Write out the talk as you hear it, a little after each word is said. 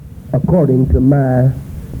according to my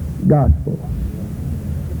gospel.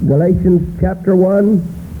 Galatians chapter 1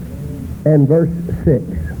 and verse 6.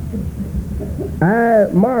 I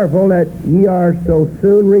marvel that ye are so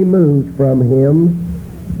soon removed from him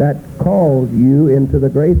that called you into the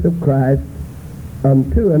grace of Christ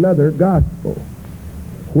unto another gospel,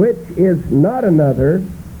 which is not another,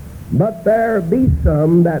 but there be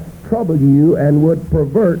some that trouble you and would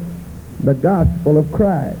pervert the gospel of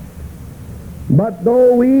Christ. But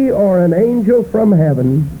though we or an angel from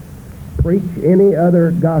heaven preach any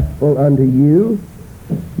other gospel unto you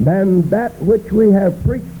than that which we have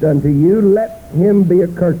preached unto you, let him be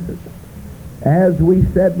accursed. As we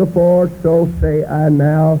said before, so say I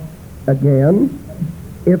now again.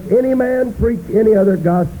 If any man preach any other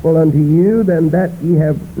gospel unto you than that ye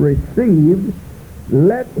have received,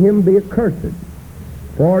 let him be accursed.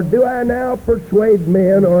 For do I now persuade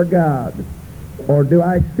men or God? Or do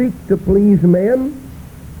I seek to please men?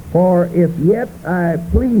 For if yet I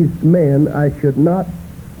pleased men, I should not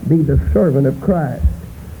be the servant of Christ.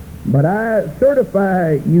 But I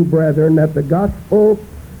certify you, brethren, that the gospel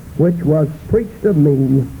which was preached of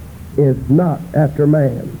me is not after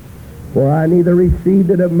man. For I neither received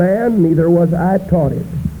it of man, neither was I taught it,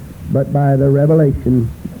 but by the revelation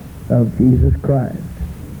of Jesus Christ.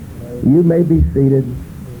 You may be seated,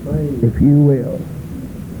 if you will.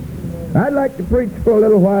 I'd like to preach for a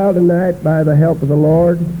little while tonight by the help of the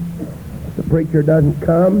Lord. If the preacher doesn't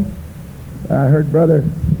come, I heard Brother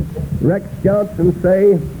Rex Johnson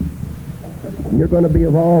say, you're going to be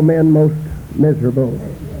of all men most miserable.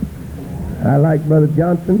 I like Brother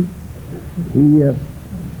Johnson. He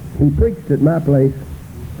preached at my place,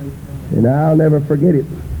 and I'll never forget it.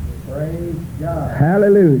 Praise God.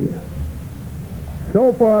 Hallelujah.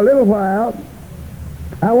 So for a little while,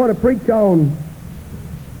 I want to preach on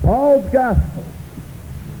Paul's gospel.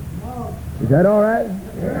 Is that all right?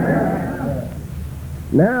 Yeah.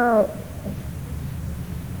 Now,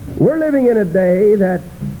 we're living in a day that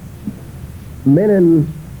men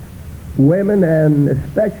and women, and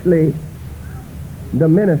especially the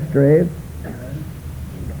ministry,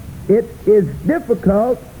 it is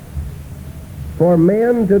difficult for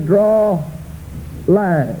men to draw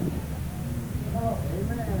lines.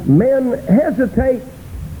 Men hesitate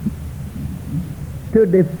to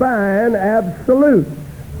define absolutes.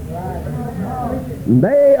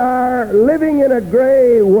 They are living in a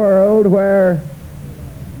gray world where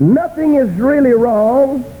nothing is really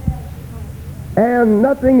wrong and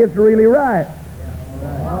nothing is really right.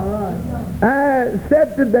 I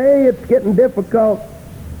said today it's getting difficult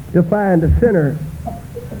to find a sinner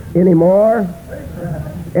anymore.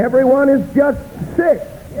 Everyone is just sick.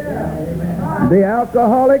 The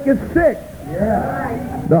alcoholic is sick.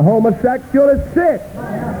 The homosexual is sick.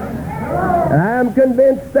 I'm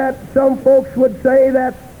convinced that some folks would say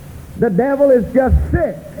that the devil is just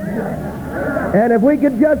sick. And if we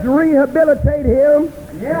could just rehabilitate him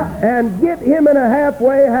and get him in a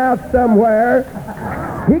halfway house somewhere,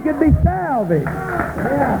 he could be salvaged.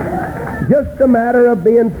 Just a matter of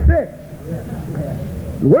being sick.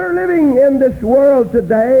 We're living in this world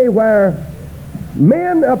today where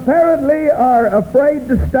men apparently are afraid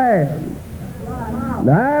to stand.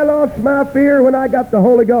 Now, I lost my fear when I got the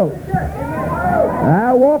Holy Ghost.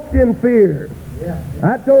 I walked in fear.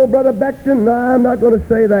 I told Brother Beckton, no, I'm not going to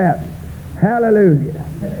say that. Hallelujah.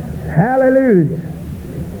 Hallelujah.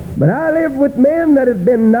 But I lived with men that had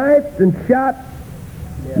been knifed and shot.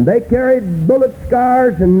 And they carried bullet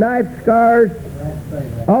scars and knife scars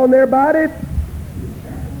on their body.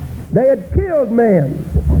 They had killed men.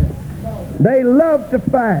 They loved to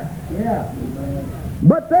fight.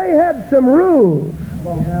 But they had some rules.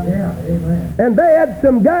 And they had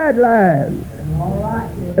some guidelines.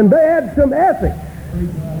 And they had some ethics.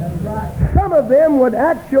 Some of them would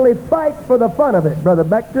actually fight for the fun of it, Brother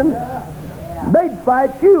Beckton. They'd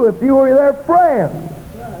fight you if you were their friend.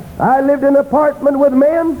 I lived in an apartment with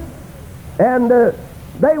men, and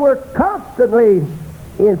they were constantly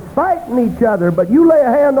fighting each other, but you lay a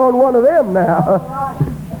hand on one of them now,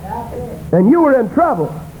 and you were in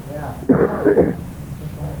trouble.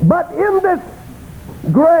 But in this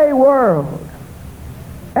gray world,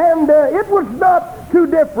 and it was not too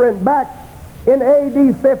different back in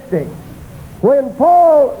A.D. 50, when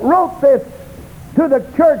Paul wrote this to the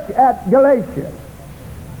church at Galatia,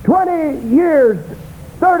 20 years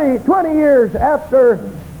after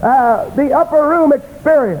the upper room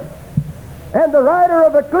experience. And the writer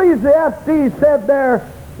of Ecclesiastes said there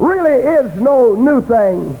really is no new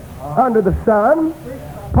thing under the sun.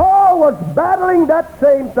 Paul was battling that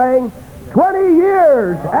same thing 20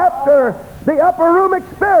 years after the upper room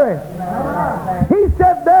experience. He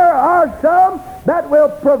said there are some that will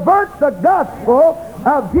pervert the gospel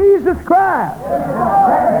of Jesus Christ.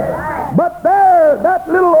 But there, that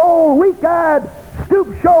little old weak-eyed,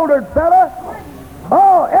 stoop-shouldered fella,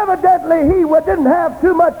 evidently he didn't have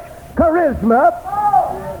too much charisma,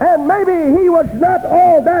 and maybe he was not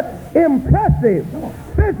all that impressive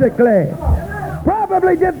physically.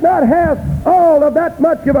 Probably did not have all of that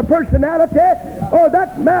much of a personality or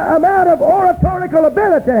that amount of oratorical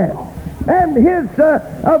ability. And his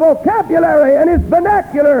vocabulary and his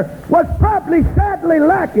vernacular was probably sadly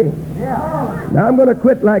lacking. Now I'm going to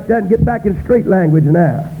quit like that and get back in street language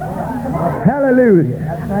now. Hallelujah.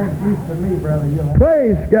 That sounds used to me, brother.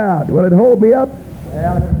 Praise God. Will it hold me up?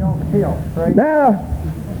 Well, it don't kill. Praise Now,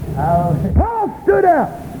 Paul stood up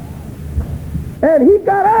and he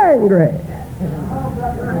got angry.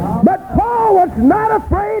 But Paul was not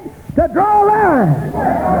afraid to draw a line.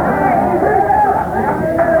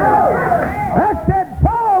 I said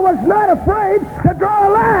Paul was not afraid to draw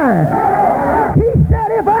a line. He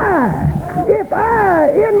said, if I,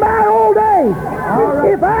 in my old age,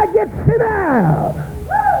 if I get senile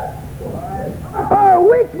or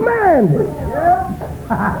weak-minded,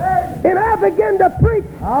 and I begin to preach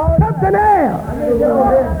something else,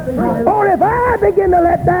 or if I begin to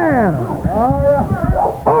let down,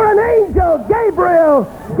 or an angel, Gabriel,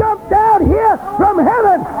 jumped out here from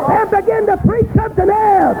heaven and began to preach something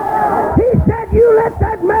else, he said, you let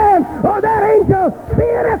that man or that angel be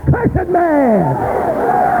an accursed man.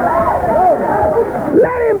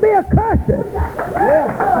 Let him be accursed.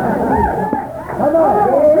 Come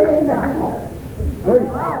on.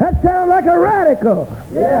 That sounds like a radical.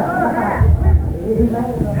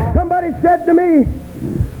 Somebody said to me,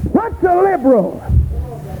 what's a liberal?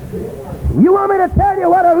 You want me to tell you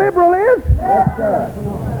what a liberal is? Yes, sir.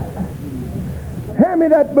 Hand me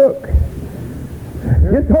that book.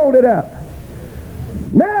 Just hold it up.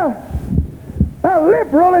 Now, a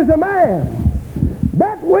liberal is a man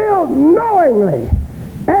that will knowingly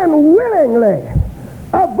and willingly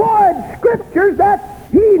avoid scriptures that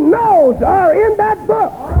he knows are in that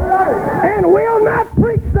book, and will not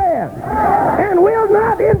preach them, and will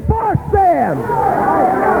not enforce them.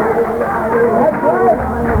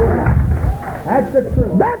 That's the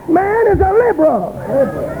truth. That man is a liberal.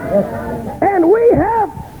 And we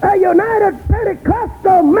have a United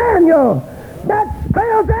Pentecostal manual that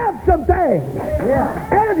spells out some things.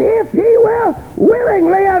 And if he will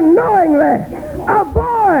willingly and knowingly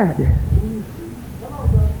avoid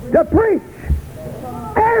to preach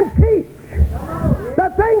and teach the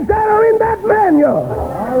things that are in that manual,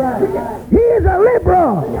 he is a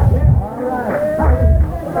liberal.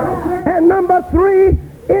 And number three,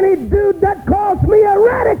 any dude that calls me a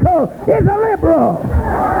radical is a liberal.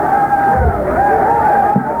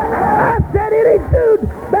 I said any dude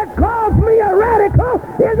that calls me a radical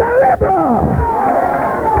is a liberal.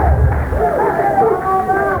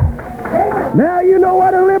 Now you know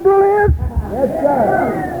what a liberal is? Yes,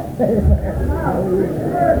 sir.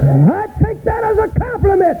 I take that as a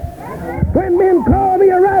compliment when men call me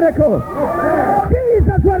a radical.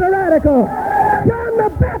 Jesus was a radical. John the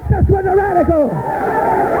Baptist was a radical.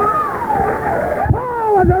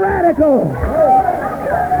 Paul was a radical.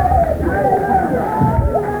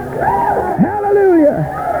 Hallelujah.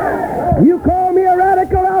 You call me a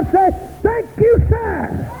radical, I'll say, thank you, sir.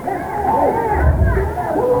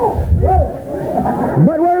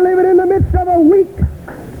 But we're living in the midst of a weak,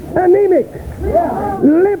 anemic,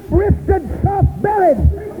 limp-wristed, soft-bellied,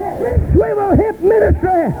 swivel-hip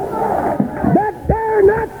ministry that dare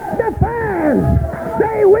not define.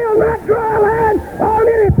 They will not draw a line on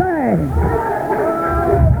anything.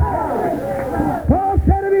 Paul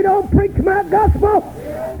said if he don't preach my gospel,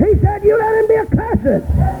 he said you let him be accursed.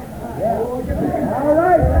 All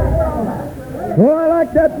right. Oh, I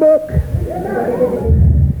like that book.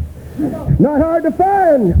 It's not hard to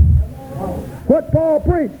find what Paul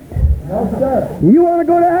preached. No, sir. You want to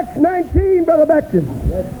go to Acts 19, Brother Beckton?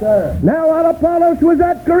 Yes, sir. Now, while Apollos was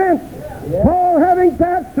at Corinth, Paul, having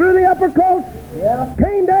passed through the upper coast,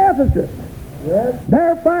 came to Ephesus. Yes.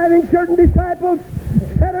 There finding certain disciples,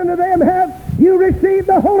 said unto them, have you received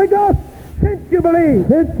the Holy Ghost since you believe?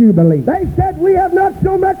 Since you believe. They said, we have not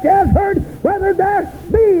so much as heard whether there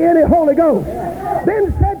be any Holy Ghost.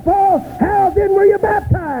 Then said Paul, how then were you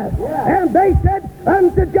baptized? And they said,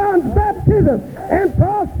 unto John's baptism. And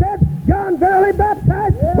Paul said, John verily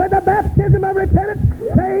baptized with the baptism of repentance,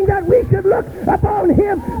 saying that we should look upon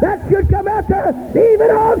him that should come after us,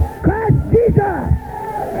 even on Christ Jesus.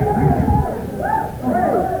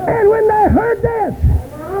 And when they heard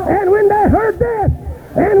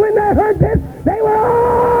this, they were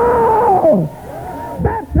all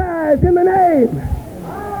baptized in the name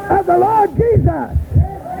of the Lord Jesus.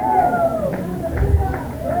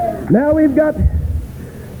 Now we've got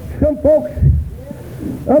some folks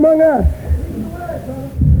among us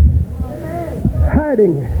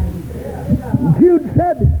hiding. Jude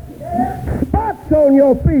said, spots on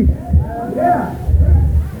your feet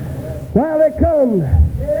while they come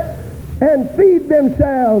and feed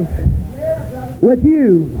themselves with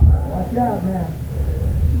you.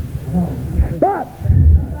 Spots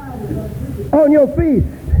on your feast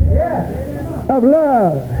of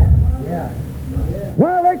love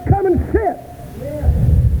while they come and sit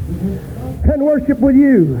and worship with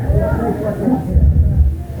you.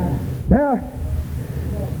 Now,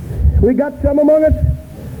 we got some among us,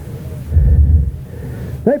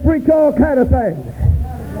 they preach all kind of things.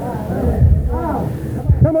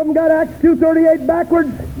 Some of them got Acts 2:38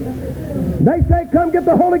 backwards. They say, come get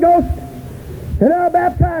the Holy Ghost and I'll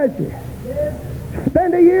baptize you.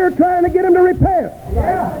 Spend a year trying to get them to repent.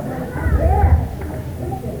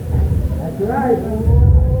 That's right.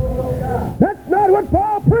 That's not what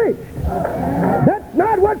Paul preached. That's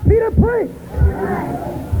not what Peter preached.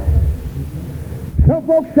 Some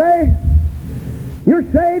folks say, you're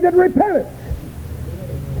saved at repentance.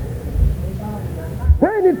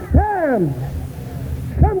 Friend, it's time.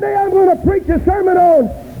 Someday I'm going to preach a sermon on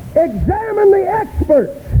examine the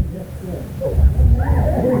experts.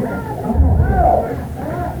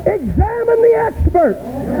 Examine the experts.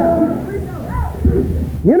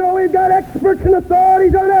 You know, we've got experts and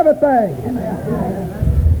authorities on everything.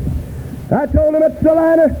 I told them at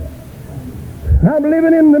Salina, I'm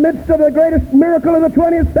living in the midst of the greatest miracle of the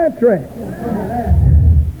 20th century.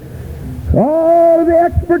 All of the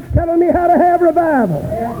experts telling me how to have revival.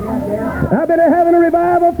 I've been having a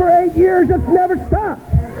revival for 8 years. It's never stopped.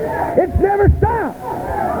 It's never stopped.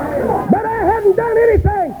 But I haven't done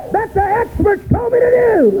anything that the experts told me to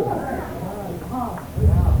do.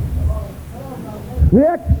 The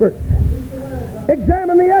experts.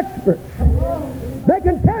 Examine the experts. They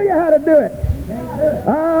can tell you how to do it.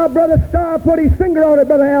 Brother Starr put his finger on it,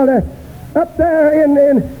 Brother Elder, up there in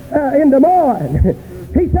Des Moines.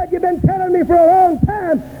 He said, you've been telling me for a long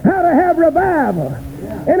time how to have revival.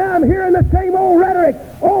 And I'm hearing the same old rhetoric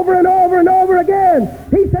over and over and over again.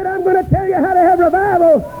 He said, I'm going to tell you how to have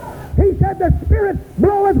revival. He said, the Spirit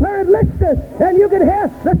bloweth where it listeth, and you can hear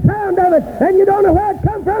the sound of it, and you don't know where it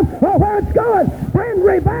comes from or where it's going. Friend,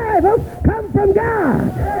 revivals come from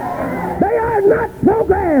God. They are not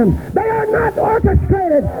programmed. They are not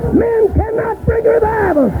orchestrated. Men cannot bring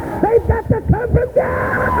revival. They've got to come from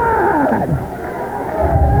God.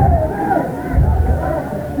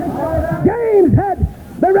 James had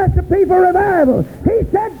the recipe for revival. He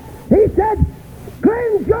said,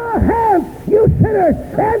 cleanse your hands, you sinners,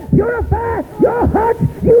 and purify your hearts,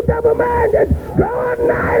 you double-minded. Draw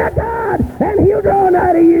nigh to God, and he'll draw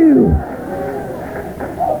nigh to you.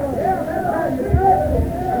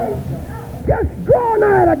 Just draw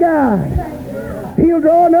nigh to God. He'll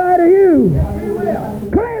draw nigh to you.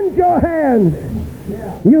 Cleanse your hands,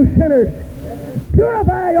 you sinners.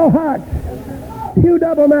 Purify your hearts, you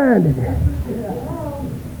double-minded.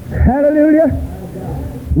 Hallelujah.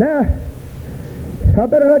 Now, I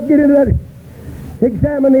better not get into that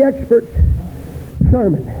examine the experts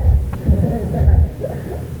sermon.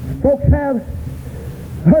 Folks have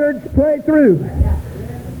hundreds played through.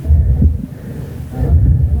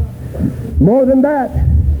 More than that.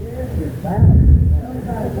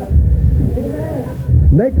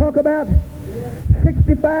 They talk about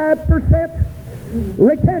 65%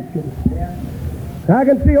 retention. I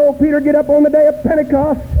can see old Peter get up on the day of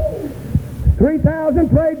Pentecost. 3,000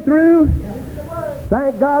 prayed through.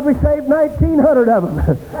 Thank God we saved 1,900 of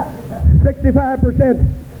them.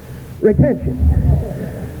 65% retention.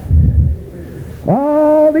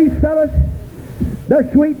 All these fellas, they're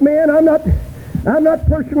sweet men. I'm not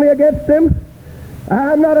personally against them.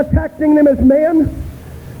 I'm not attacking them as men.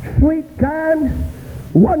 Sweet, kind,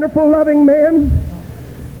 wonderful, loving men.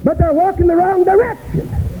 But they're walking the wrong direction.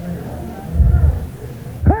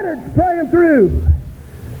 Hundreds praying through.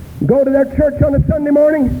 Go to their church on a Sunday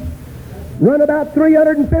morning, run about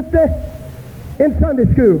 350 in Sunday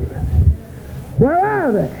school. Where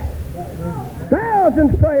are they?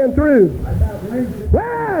 Thousands praying through. Where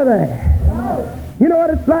are they? You know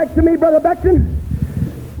what it's like to me, Brother Beckton?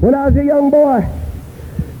 When I was a young boy,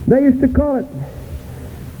 they used to call it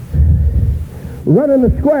running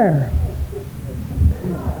the square.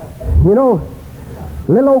 You know,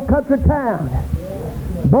 little old country town.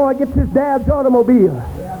 Boy gets his dad's automobile.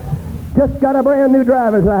 Just got a brand new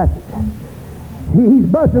driver's license. He's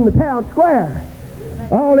buzzing the town square.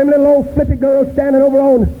 All them little old flippy girls standing over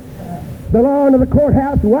on the lawn of the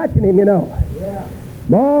courthouse watching him, you know.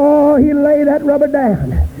 Boy, he lay that rubber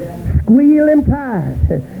down. Squeal him tires.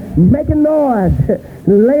 making noise,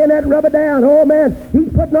 laying that rubber down. Oh, man, he's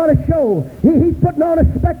putting on a show. He's putting on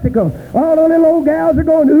a spectacle. All the little old gals are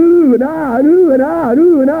going, ooh and ah, and ooh and ah, and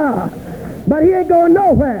ooh and ah. But he ain't going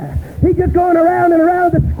nowhere. He's just going around and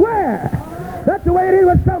around the square. That's the way it is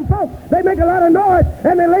with some folks. They make a lot of noise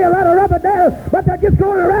and they lay a lot of rubber down, but they're just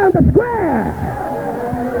going around the square.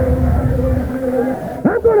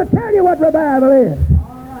 I'm going to tell you what revival is.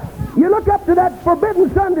 You look up to that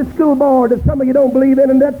forbidden Sunday school board that some of you don't believe in,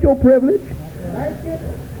 and that's your privilege.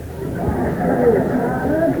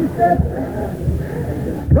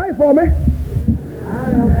 Pray for me.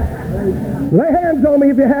 Lay hands on me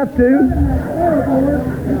if you have to.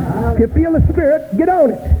 If you feel the Spirit, get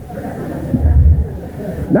on it.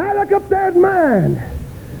 Now look up there at mine.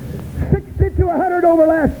 60 to 100 over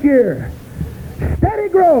last year. Steady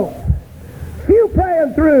growth. Few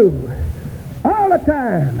praying through. All the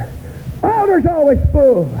time. Altar's always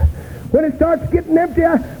full. When it starts getting empty,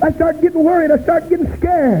 I start getting worried. I start getting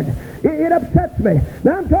scared. It upsets me.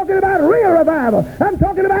 Now I'm talking about real revival. I'm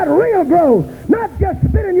talking about real growth. Not just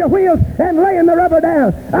spinning your wheels and laying the rubber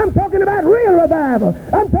down. I'm talking about real revival.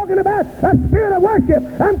 I'm talking about a spirit of worship.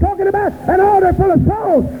 I'm talking about an altar full of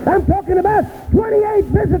souls. I'm talking about 28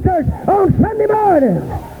 visitors on Sunday morning.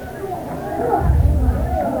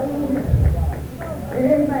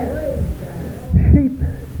 Sheep.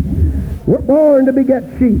 We're born to beget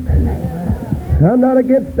sheep. I'm not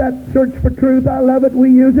against that search for truth. I love it. We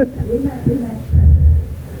use it.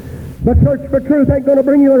 But search for truth ain't going to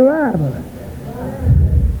bring you a revival.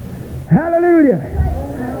 Hallelujah.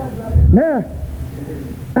 Now,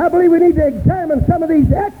 I believe we need to examine some of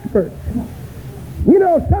these experts. You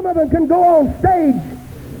know, some of them can go on stage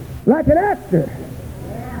like an actor.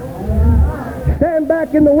 Stand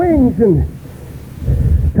back in the wings and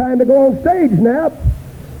time to go on stage now.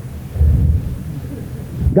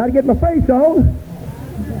 Got to get my face on.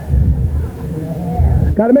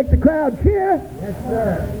 Got to make the crowd cheer. Yes,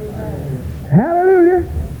 sir. Hallelujah.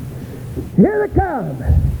 Here they come.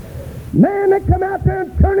 Man, they come out there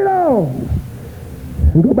and turn it on.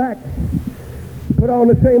 And go back. Put on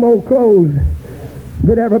the same old clothes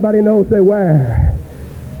that everybody knows they wear.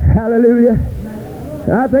 Hallelujah.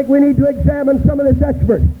 I think we need to examine some of this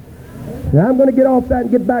expert. Now, I'm going to get off that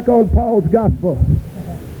and get back on Paul's gospel.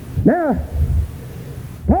 Now,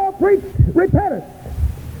 Paul preached repentance.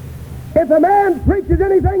 If a man preaches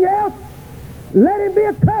anything else, let him be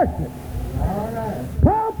accursed.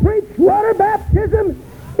 Paul preached water baptism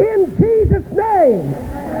in Jesus' name.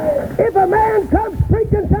 If a man comes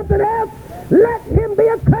preaching something else, let him be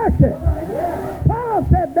accursed. Paul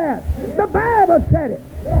said that. The Bible said it.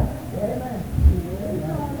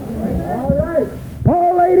 All right.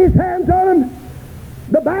 Paul laid his hands on him.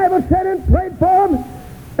 The Bible said and prayed for him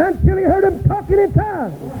until he heard him talking in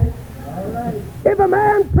tongues. If a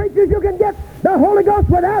man preaches you can get the Holy Ghost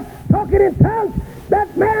without talking in tongues,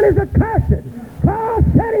 that man is accursed. Paul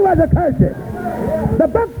said he was accursed. The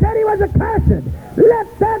book said he was accursed.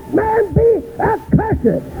 Let that man be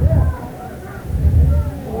accursed.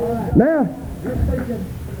 Now,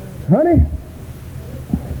 honey,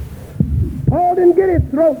 Paul didn't get his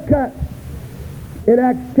throat cut in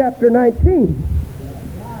Acts chapter 19.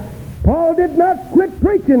 Paul did not quit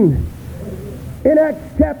preaching in Acts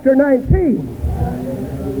chapter 19.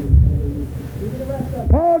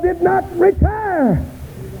 Paul did not retire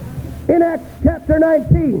in Acts chapter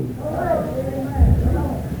 19.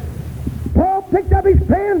 Paul picked up his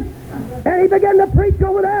pen and he began to preach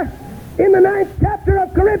over there in the 9th chapter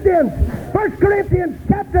of Corinthians. 1 Corinthians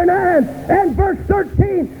chapter 9 and verse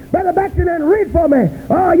 13. Brother Baxton, and read for me.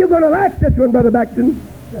 Oh, you're going to like this one, Brother Baxton.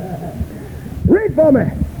 Read for me.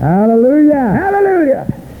 Hallelujah. Hallelujah.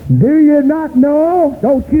 Do you not know?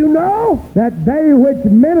 Don't you know that they which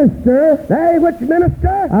minister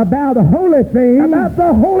about the holy things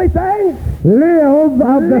live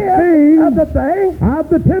of the things of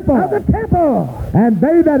the temple. And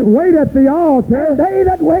they that wait at the altar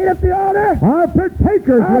are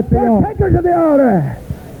partakers of the altar.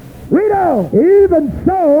 Read on. Even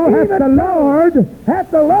so hath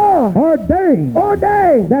the Lord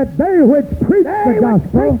ordained that they which preach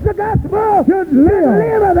the gospel should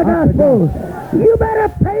live of the gospel. You better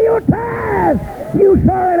pay your tithes, you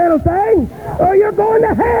sorry little thing, or you're going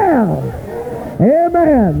to hell.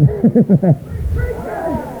 Amen.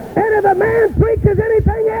 And if a man preaches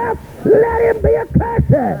anything else, let him be accursed.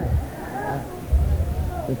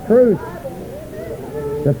 The truth.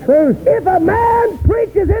 The truth. If a man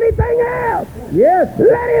preaches anything else, yes,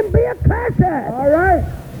 let him be accursed. All right.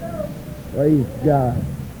 Praise God.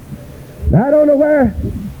 I don't know where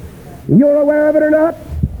you're aware of it or not.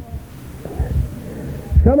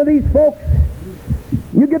 Some of these folks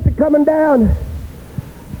You get to coming down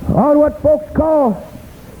on what folks call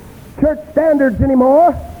church standards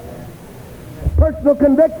anymore. Personal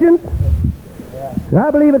convictions.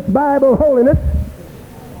 I believe it's Bible holiness.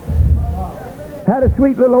 Had a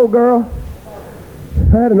sweet little old girl.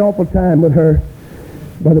 I had an awful time with her,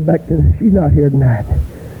 Brother Beckton. She's not here tonight.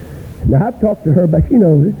 Now, I've talked to her, but she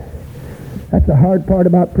knows it. That's the hard part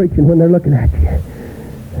about preaching when they're looking at you.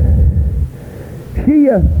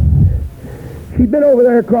 She'd been over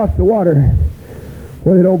there across the water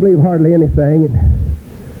where they don't believe hardly anything, and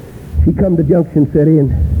she come to Junction City,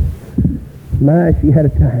 and my, she had a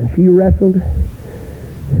time. She wrestled.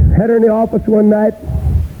 Had her in the office one night.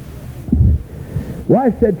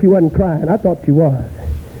 Wife said she wasn't crying. I thought she was.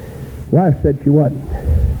 Wife said she wasn't.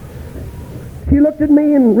 She looked at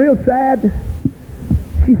me and real sad.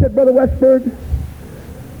 She said, Brother Westberg,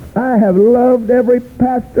 I have loved every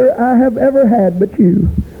pastor I have ever had but you.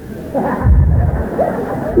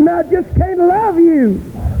 And I just can't love you.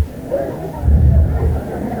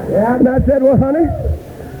 And I said, well, honey,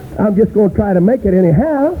 I'm just going to try to make it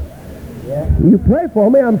anyhow. You pray for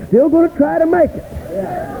me, I'm still going to try to make it.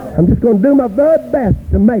 I'm just going to do my very best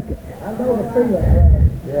to make it. I know the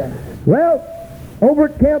feeling. Well, over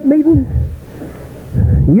at camp meeting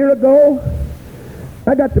a year ago,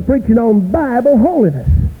 I got to preaching on Bible holiness.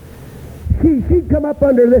 She'd come up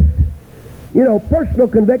under this, personal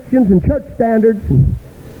convictions and church standards,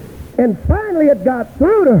 and finally it got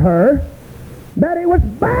through to her that it was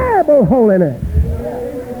Bible holiness.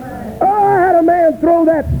 Oh, I had a man throw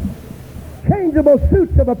that changeable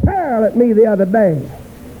suits of apparel at me the other day.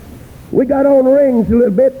 We got on rings a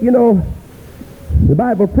little bit, the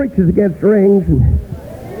Bible preaches against rings, and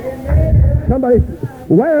somebody's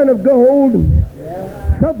wearing of gold, and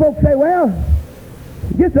some folks say, well,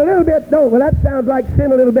 just a little bit, don't. Well, that sounds like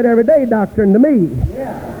sin a little bit every day doctrine to me.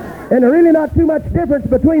 And there's really not too much difference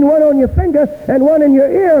between one on your finger and one in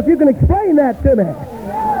your ear, if you can explain that to me.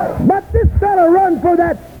 But this fellow run for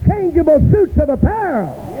that changeable suits of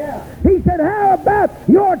apparel. He said, how about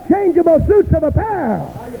your changeable suits of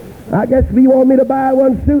apparel? I guess if you want me to buy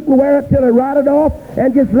one suit and wear it till it rotted off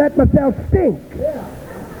and just let myself stink. He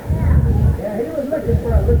was looking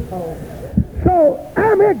for a loophole. So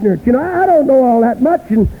I'm ignorant, I don't know all that much,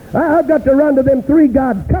 and I've got to run to them 3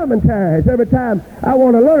 God commentaries every time I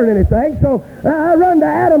want to learn anything. So I run to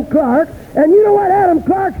Adam Clark, and you know what Adam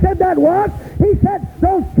Clark said that was? He said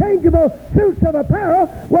those changeable suits of apparel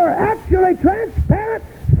were actually transparent,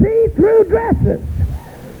 see-through dresses.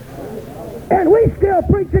 And we still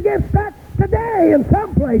preach against that today in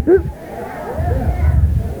some places.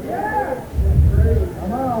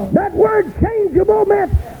 That word changeable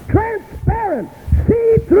meant transparent,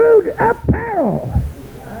 see-through apparel.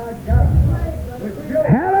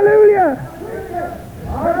 Hallelujah.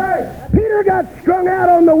 All right. Peter got strung out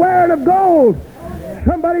on the wearing of gold.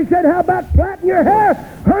 Somebody said, how about plaiting your hair?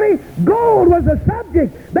 Honey, gold was the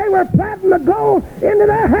subject. They were plaiting the gold into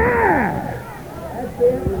their hair.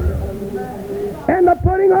 And the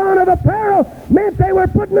putting on of apparel meant they were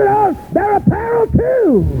putting it on their apparel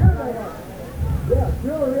too.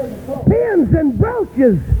 Pins and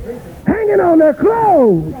brooches hanging on their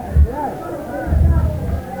clothes.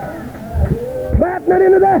 Plaiting it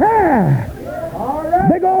into their hair.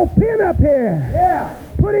 Big old pin up here.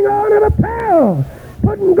 Putting on an apparel.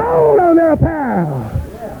 Putting gold on their apparel.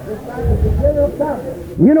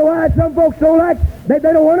 You know why some folks don't like? They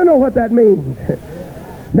don't want to know what that means.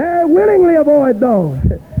 They willingly avoid those.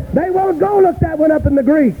 They won't go look that one up in the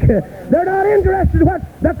Greek. They're not interested in what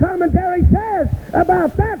the commentary says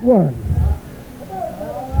about that one.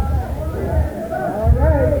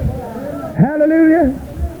 Hallelujah.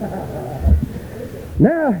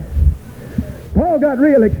 Now, Paul got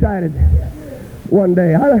real excited one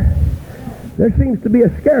day. There seems to be a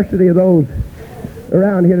scarcity of those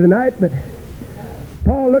around here tonight, but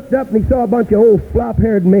Paul looked up and he saw a bunch of old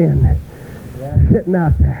flop-haired men sitting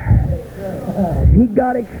out there. He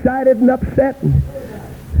got excited and upset and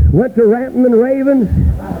went to ranting and raving.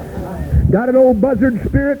 Got an old buzzard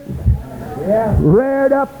spirit.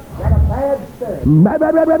 Reared up.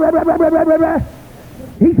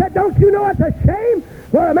 He said, don't you know it's a shame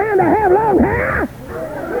for a man to have long hair?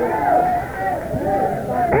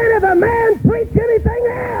 And if a man preach anything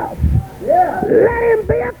else, let him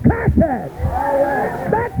be accursed.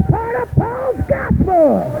 That's part of Paul's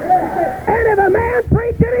gospel. And if a man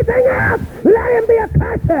preach anything else, let him be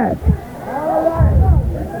accursed.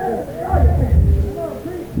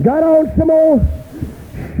 Got on some old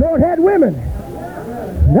short-haired women.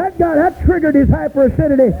 That triggered his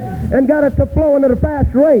hyperacidity and got it to flowing at a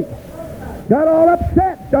fast rate. Got all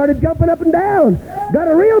upset, started jumping up and down. Got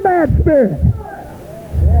a real bad spirit.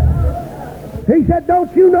 He said,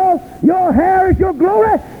 don't you know your hair is your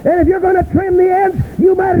glory? And if you're going to trim the ends,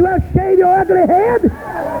 you might as well shave your ugly head.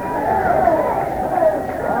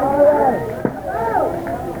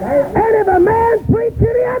 And if a man preach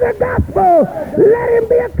any other gospel, let him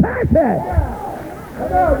be accursed.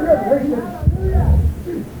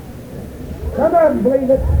 Some of them believe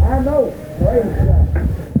it. I know. Praise God.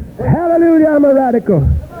 Hallelujah, I'm a radical.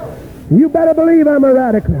 You better believe I'm a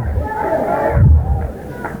radical.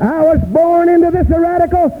 I was born into this a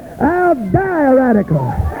radical. I'll die a radical.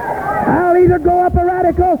 I'll either go up a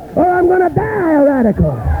radical or I'm going to die a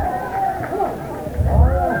radical.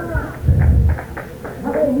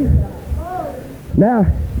 Now,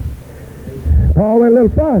 Paul went a little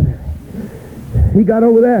farther. He got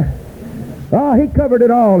over there. Oh, he covered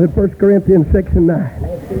it all in 1 Corinthians 6 and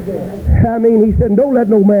 9. I mean, he said, don't let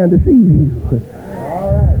no man deceive you.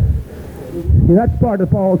 All right. And that's part of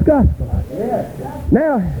Paul's gospel. Yes.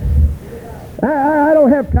 Now, I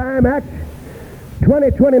don't have time. Acts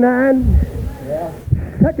 20:29, Yeah.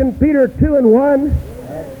 2 Peter 2 and 1,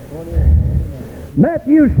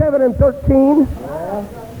 Matthew 7 and 13.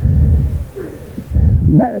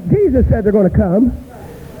 Jesus said they're going to come.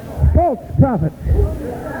 False prophets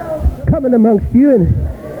coming amongst you in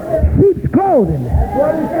sheep's clothing,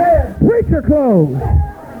 What he said. preacher clothes,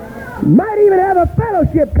 might even have a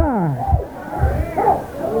fellowship card.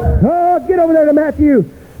 Oh, get over there to Matthew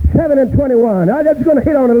 7 and 21. I'm just going to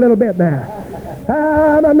hit on it a little bit now.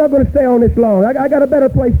 I'm not going to stay on this long. I got a better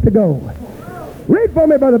place to go. Read for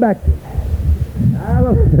me, Brother Baxter.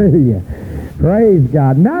 Hallelujah. Praise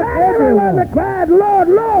God. Not Everyone that cried, Lord,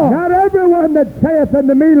 Lord, Not everyone that saith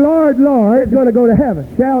unto me, Lord, Lord, is going to go to heaven.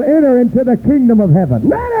 shall enter into the kingdom of heaven.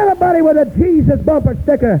 Not everybody with a Jesus bumper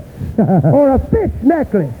sticker or a fish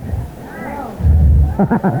necklace.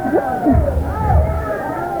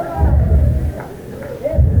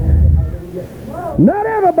 Not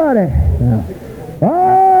everybody. Yeah.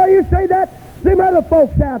 Oh, you say that? Them other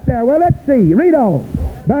folks out there. Well, let's see. Read on.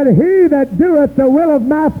 But he that doeth the will of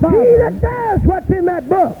my He Father. that does what's in that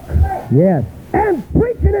book. Yes. And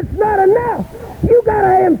preaching it's not enough. You got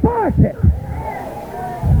to enforce it.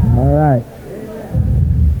 All right.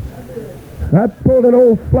 I pulled an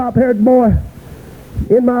old flop-haired boy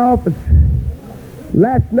in my office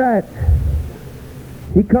last night.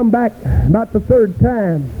 He come back about the third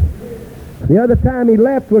time. The other time he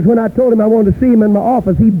left was when I told him I wanted to see him in my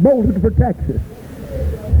office. He bolted for Texas.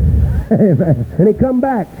 Amen. And he come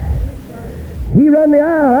back. He run the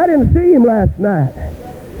aisle. I didn't see him last night.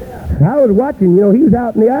 I was watching, he was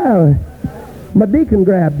out in the aisle. My deacon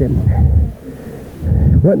grabbed him.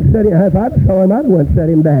 Went and set him. If I saw him, I'd went and set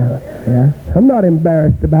him down. Yeah. I'm not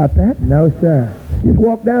embarrassed about that. No, sir. Just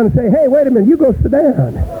walk down and say, hey, wait a minute, you go sit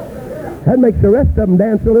down. That makes the rest of them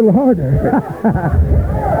dance a little harder.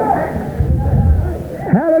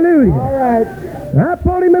 Hallelujah. All right. I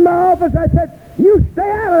pulled him in my office. I said, you stay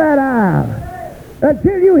out of that aisle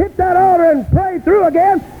until you hit that altar and pray through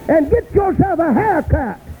again and get yourself a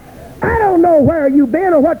haircut. I don't know where you've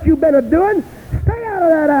been or what you've been doing. Stay out of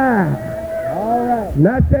that aisle. All right. And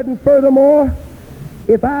I said, and furthermore,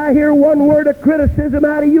 if I hear one word of criticism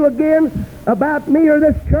out of you again about me or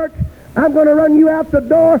this church, I'm going to run you out the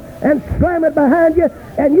door and slam it behind you,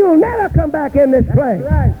 and you'll never come back in this place.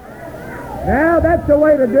 Right. Now that's the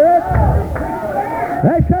way to do it.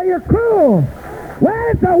 They say you're cruel.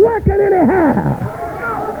 Well, it's a working anyhow.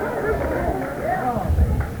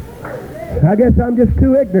 I guess I'm just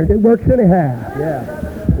too ignorant. It works anyhow.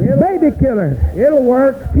 Yeah. Baby killer. It'll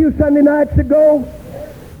work. A few Sunday nights ago,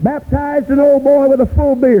 baptized an old boy with a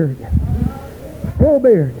full beard. Full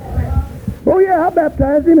beard. Oh, yeah, I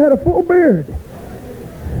baptized him, had a full beard.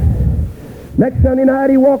 Next Sunday night,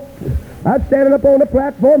 he walked. I was standing up on the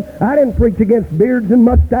platform. I didn't preach against beards and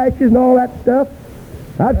mustaches and all that stuff.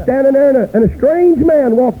 I was standing there, and a strange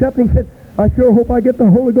man walked up, and he said, I sure hope I get the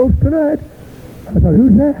Holy Ghost tonight. I thought,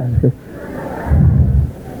 who's that?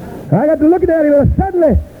 I got to looking at him, and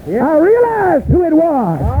suddenly I realized who it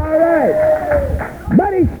was. All right.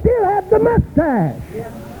 But he still had the mustache.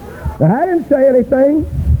 I didn't say anything.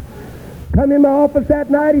 Come in my office that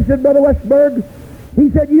night, he said, Brother Westberg, he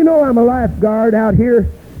said, you know I'm a lifeguard out here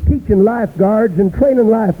teaching lifeguards and training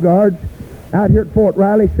lifeguards out here at Fort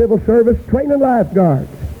Riley Civil Service, training lifeguards.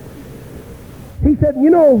 He said, he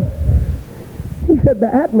said, the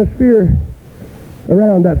atmosphere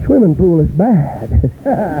around that swimming pool is bad.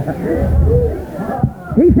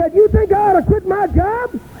 He said, you think I ought to quit my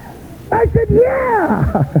job? I said,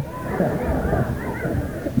 yeah.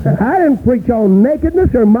 I didn't preach on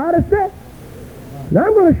nakedness or modesty. Now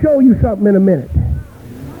I'm going to show you something in a minute.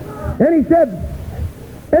 And he said,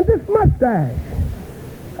 and this mustache.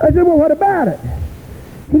 I said, well, what about it?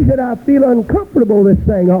 He said, I feel uncomfortable this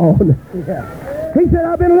thing on. Yeah. He said,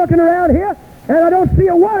 I've been looking around here, and I don't see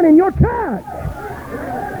a one in your church.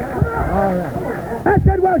 All right. I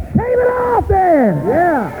said, well, shave it off then.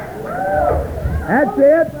 Yeah. That's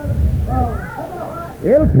it.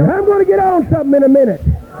 I'm going to get on something in a minute.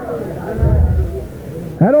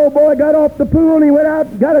 That old boy got off the pool and he went out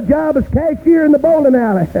and got a job as cashier in the bowling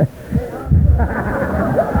alley.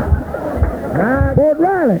 Fort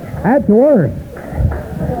Riley. That's worse.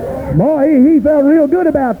 Boy, he felt real good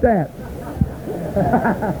about that.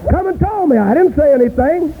 Come and told me. I didn't say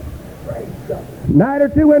anything. Night or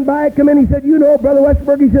two went by, come in, he said, you know, Brother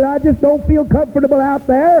Westberg, he said, I just don't feel comfortable out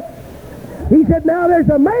there. He said, now there's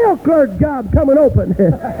a mail clerk job coming open.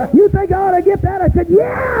 You think I ought to get that? I said,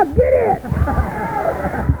 yeah, get it.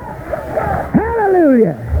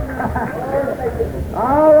 Hallelujah.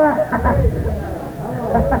 All right.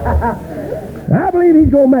 I believe he's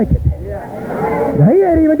going to make it. He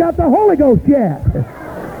ain't even got the Holy Ghost yet.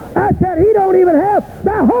 I said, he don't even have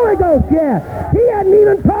the Holy Ghost yet. He hadn't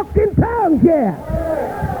even talked in tongues yet.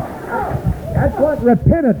 That's what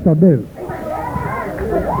repentance will do.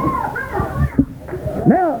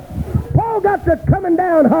 Now, Paul got to coming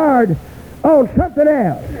down hard on something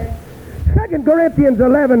else. 2 Corinthians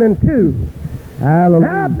 11 and 2. Hallelujah.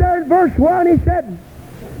 Now, up there in verse 1, he said,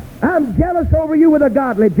 I'm jealous over you with a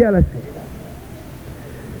godly jealousy.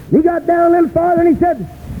 He got down a little farther and he said,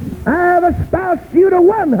 I have espoused you to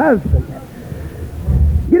one husband.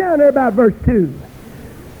 Get down there about verse 2.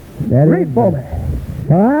 Read for me.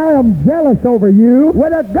 For I am jealous over you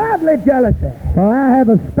With a godly jealousy. For I have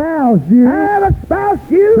espoused you I have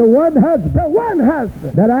espoused you to one husband, to one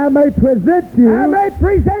husband. that I may present you I may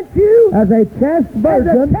present you as a chaste as a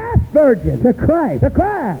virgin chaste virgin to Christ. to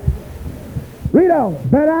Christ. Read on.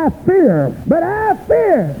 But I fear,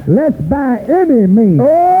 Lest by any means,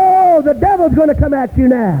 Oh, the devil's going to come at you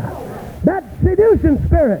now. That seducing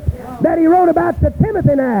spirit that he wrote about to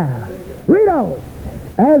Timothy now. Read on.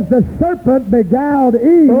 as the serpent beguiled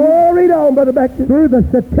Eve Oh, read on, Brother Beckton. through the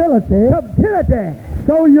subtlety,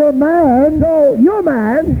 so your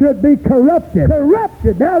mind should be corrupted.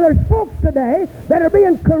 Corrupted. Now, there's folks today that are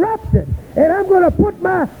being corrupted, and I'm going to put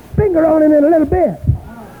my finger on it in a little bit.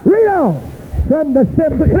 Read on. From the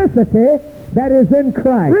simplicity that is in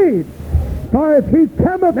Christ. Read. For if he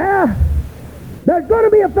cometh Now, there's going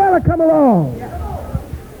to be a fella come along.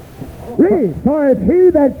 Read. For if he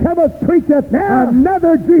that cometh preacheth Now,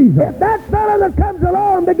 another Jesus, If that fella that comes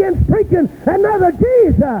along begins preaching another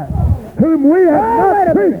Jesus, whom we have oh, wait not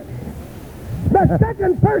a preached. minute. The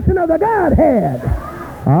second person of the Godhead.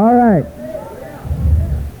 All right.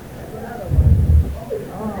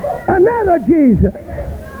 Another Jesus.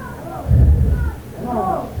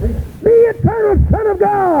 The eternal Son of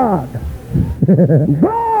God.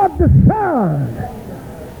 God the Son.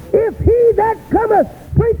 If he that cometh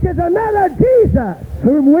preaches another Jesus,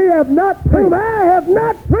 Whom we have not whom preached. I have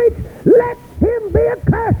not preached, let him be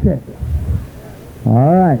accursed.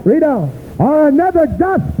 All right. Read on. Or another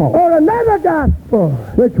gospel, Or another gospel,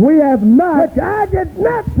 which we have not. which I did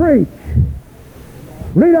not preach.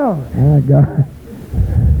 Read on. Oh, God.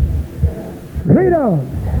 Read on.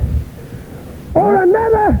 Or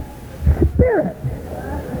another spirit.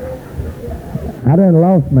 I done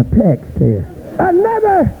lost my text here.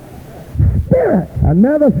 Another spirit.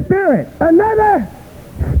 Another spirit. Another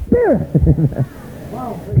spirit.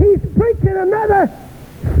 He's preaching another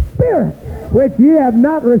spirit, Which ye have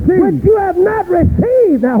not received. which you have not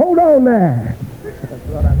received. Now, hold on there.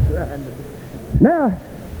 Now,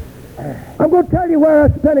 I'm going to tell you where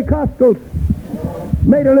us Pentecostals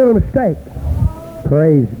made a little mistake.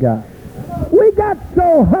 Praise God. We got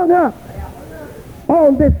so hung up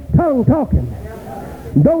on this tongue talking.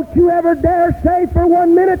 Don't you ever dare say for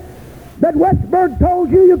 1 minute that Westberg told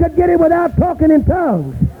you you could get it without talking in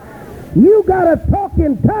tongues. You got to talk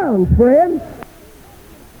in tongues, friend,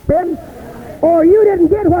 or you didn't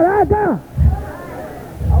get what I got.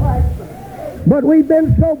 But we've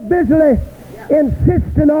been so busily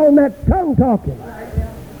insisting on that tongue talking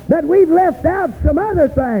that we've left out some other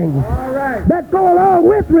things that go along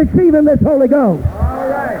with receiving this Holy Ghost.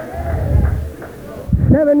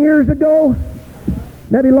 7 years ago,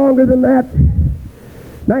 maybe longer than that,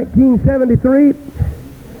 1973,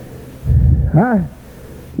 a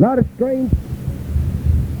lot of strange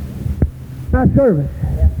my service.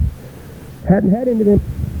 Hadn't had any of them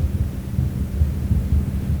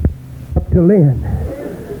up to Lynn.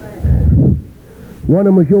 One of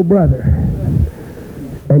them was your brother.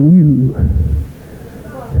 And you.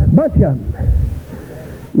 A bunch of them.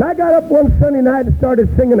 And I got up one Sunday night and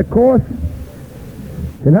started singing a chorus.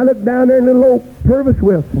 And I looked down there and little old Purvis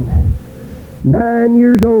Wilson, 9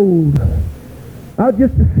 years old. I was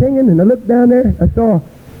just singing, and I looked down there. I saw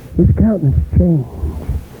his countenance change.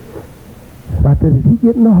 I said, is he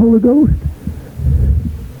getting the Holy Ghost?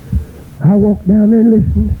 I walked down there and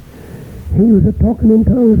listened. He was talking in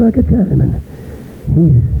tongues like a Chinaman.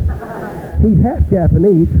 He's half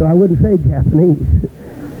Japanese, so I wouldn't say Japanese.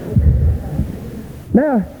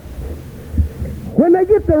 Now, when they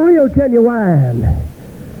get the real genuine,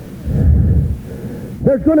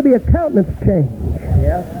 there's going to be a countenance change.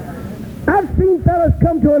 Yeah. I've seen fellas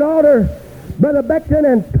come to an altar, Brother Beckton,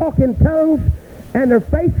 and talk in tongues, and their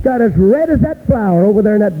face got as red as that flower over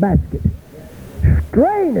there in that basket.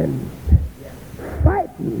 Straining,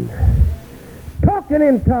 fighting, talking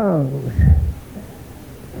in tongues.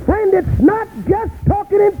 Friend, it's not just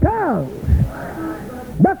talking in tongues,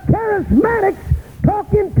 but charismatics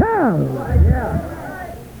talk in tongues. Yeah.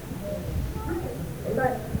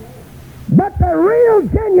 But the real,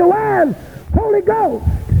 genuine Holy Ghost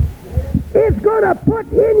is going to put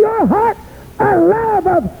in your heart a love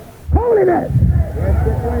of holiness. Yes,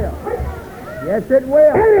 it will. Yes, it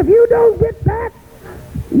will. And if you don't get that,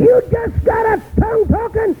 you just got a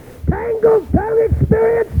tongue-talking, tangled tongue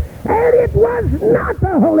experience, and it was not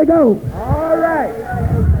the Holy Ghost. All right.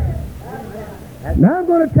 Now I'm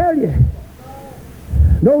going to tell you,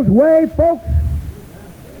 those way folks,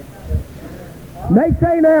 they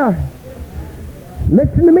say now,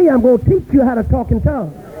 listen to me, I'm going to teach you how to talk in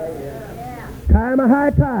tongues. Tie my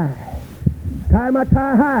high tie. Tie my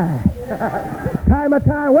tie high. Tie my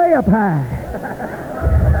tie way up high.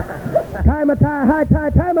 Tie my tie high tie.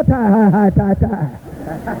 Tie my tie high high tie tie.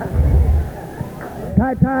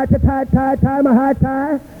 Tie tie to tie tie. Tie my high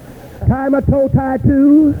tie. Tie my toe tie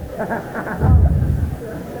too.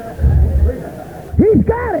 He's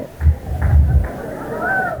got it.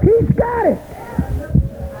 He's got it.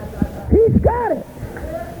 He's got it.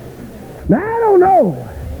 Now I don't know.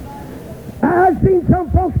 I've seen some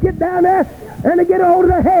folks get down there and they get a hold of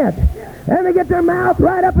their head and they get their mouth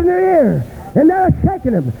right up in their ear and they're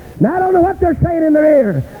shaking them. Now I don't know what they're saying in their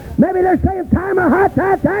ear. Maybe they're saying time or hot,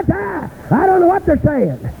 tie, tie, tie. I don't know what they're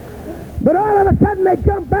saying. But all of a sudden they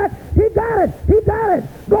jump back. He got it. He got it.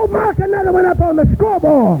 Go mark another one up on the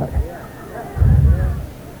scoreboard.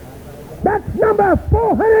 That's number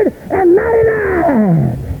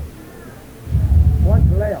 499.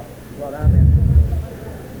 What's left? What I meant.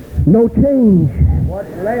 No change What's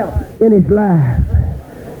left? in his life.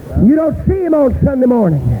 You don't see him on Sunday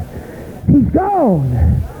morning. He's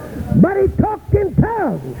gone. But he talked in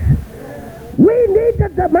tongues. We need to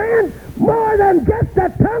demand more than just a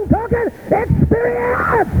tongue-talking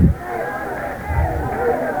experience.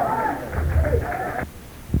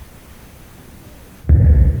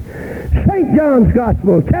 St. John's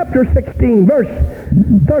Gospel, chapter 16, verse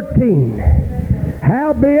 13.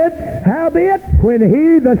 Howbeit, when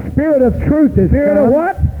he, the Spirit of truth, is Spirit come, of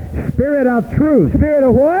what? Spirit of truth. Spirit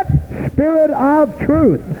of what? Spirit of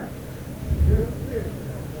truth.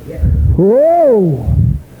 Whoa!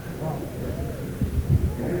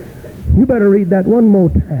 You better read that one more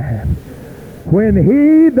time. When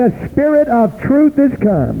he, the Spirit of truth, is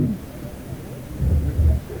come.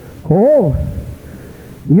 Oh,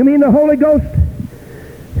 you mean the Holy Ghost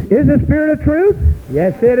is the Spirit of truth?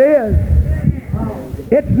 Yes, it is.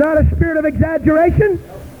 It's not a spirit of exaggeration.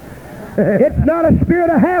 It's not a spirit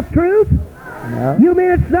of half-truth. No. You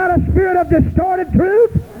mean it's not a spirit of distorted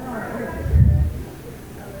truth?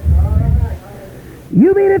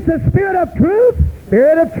 You mean it's a spirit of truth?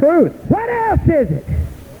 Spirit of truth. What else is it?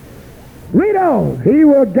 Read on. He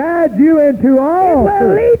will guide you into all It will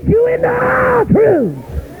truth. lead you into all truth.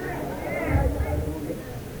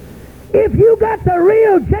 If you got the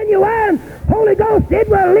real, genuine Holy Ghost, it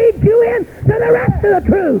will lead you in to the rest of the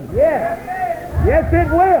truth. Yes. Yes, it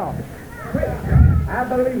will. I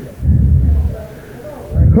believe it.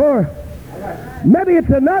 Or maybe it's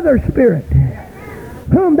another spirit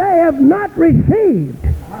whom they have not received.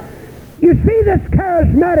 You see this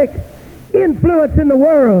charismatic influence in the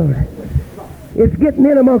world. It's getting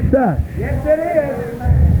in amongst us. Yes, it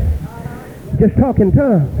is. Just talking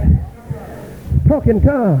tongues. Talking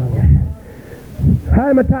tongues.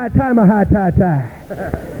 Hi, my tie, tie, my high, tie, tie.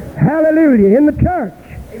 Hallelujah. In the church.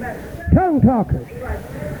 Amen. Tongue talkers.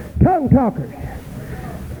 Tongue talkers.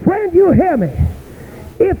 Friend, you hear me.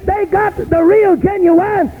 If they got the real,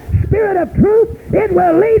 genuine Spirit of truth, it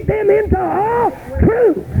will lead them into all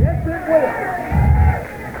truth. Yes,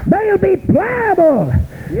 it They'll be pliable.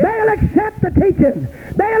 They'll accept the teaching.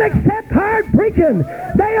 They'll accept hard preaching.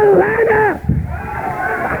 They'll line up.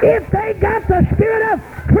 If they got the Spirit of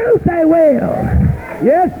truth, they will.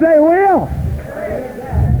 Yes, they will.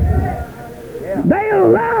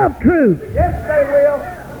 love truth. Yes, they will.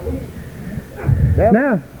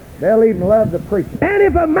 Now, They'll even love the preacher. and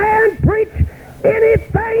if a man preach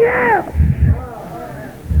anything else,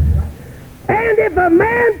 and if a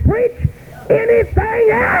man preach anything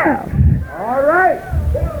else, All right.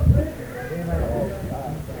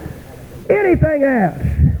 anything else,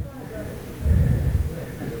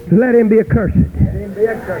 let him be accursed. Let him be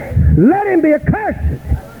accursed. Let him be accursed.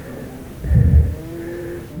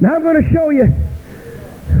 Now I'm going to show you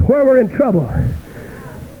where we're in trouble.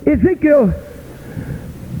 Ezekiel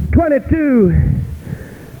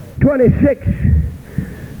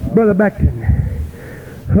 22:26, Brother Beckton.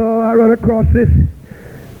 Oh, I run across this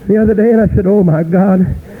the other day and I said, oh my God,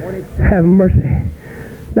 have mercy.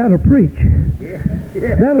 That'll preach.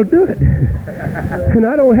 That'll do it. And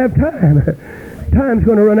I don't have time. Time's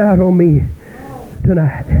going to run out on me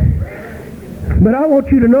tonight. But I want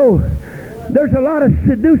you to know there's a lot of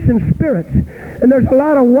seducing spirits and there's a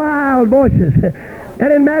lot of wild voices.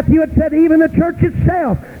 And in Matthew it said even the church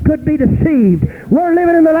itself could be deceived. We're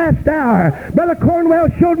living in the last hour. Brother Cornwell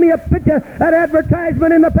showed me a picture, an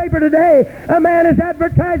advertisement in the paper today. A man is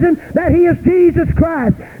advertising that he is Jesus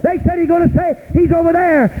Christ. They said he's going to say he's over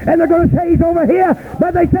there, and they're going to say he's over here.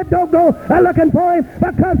 But they said don't go looking for him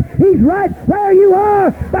because he's right where you are.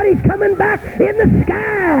 But he's coming back in the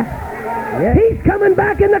sky. Yes. He's coming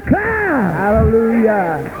back in the cloud.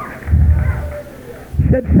 Hallelujah.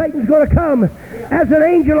 Said Satan's going to come as an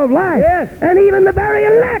angel of light. Yes. And even the very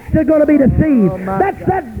elect are going to be deceived. Oh, my That's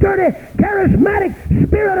that dirty, charismatic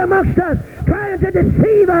spirit amongst us, trying to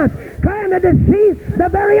deceive us, trying to deceive the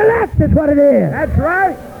very elect is what it is. That's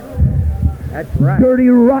right. That's right. Dirty,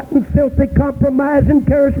 rotten, filthy, compromising,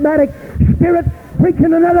 charismatic spirit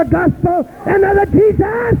preaching another gospel, another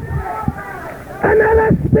Jesus,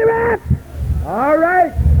 another spirit. All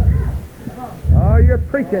right. Oh, you're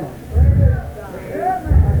preaching.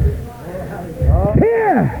 Oh,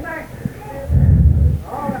 Here.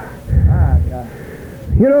 my God.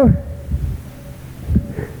 You know,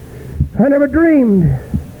 I never dreamed.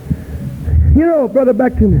 You know, Brother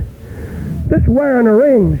Beckton, this wearing of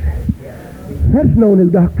rings, that's no new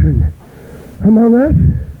doctrine among us.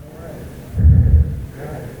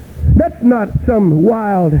 That's not some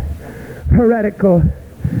wild, heretical,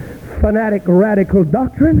 fanatic, radical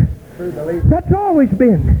doctrine. True belief. That's always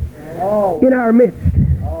been Oh, in our midst.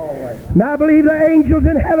 always. And I believe the angels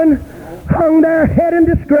in heaven hung their head in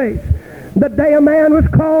disgrace the day a man was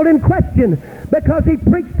called in question because he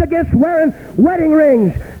preached against wearing wedding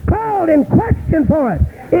rings. Called in question for it,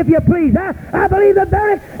 if you please. I believe the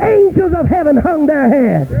very angels of heaven hung their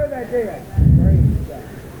head. Sure they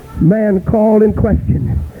did. Man called in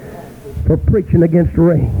question for preaching against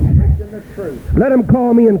rings. Preaching the truth. Let him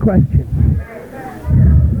call me in question.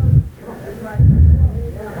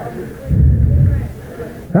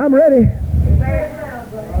 I'm ready.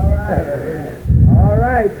 All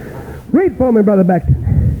right. Read for me, Brother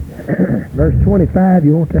Beckton. Verse 25,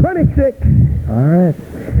 you want to? 26. All right.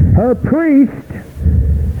 Her priests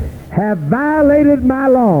have violated my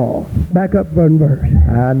law. Back up one verse.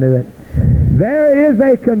 I knew it. There is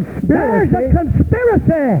a conspiracy There's a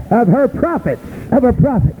conspiracy of her prophets of her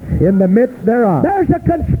prophets. in the midst thereof. There's a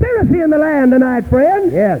conspiracy in the land tonight,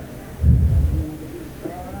 friend. Yes.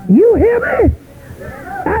 You hear me?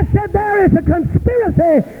 I said there is a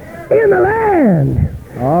conspiracy in the land.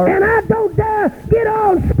 All right. And I don't dare get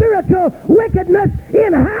on spiritual wickedness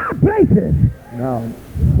in high places. No,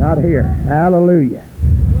 not here. Hallelujah.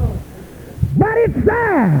 But it's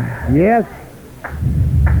there. Yes.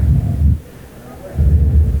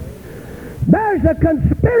 There's a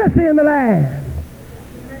conspiracy in the land.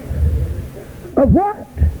 Of what?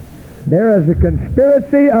 There is a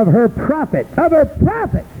conspiracy of her prophets Of her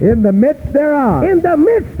prophets. in the midst thereof. In the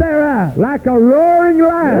midst thereof. Like a roaring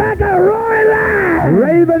lion. Like a roaring lion.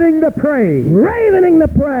 Ravening the prey. Ravening the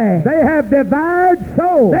prey. They have devoured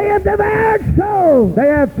souls. They have devoured souls. They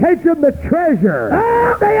have taken the treasure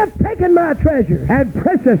Oh, they have taken my treasures. and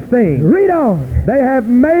precious things. Read on. They have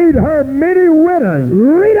made her many widows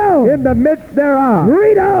Read on. in the midst thereof.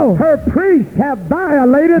 Read on. Her priests have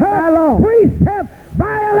violated my law Priests have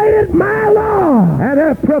violated my law. and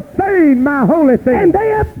have profaned my holy And things. they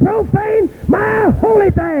have profaned my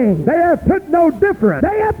holy things. They have put no difference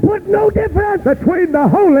They have put no difference between the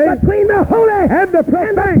holy between the holy and the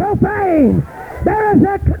profane. profane. There is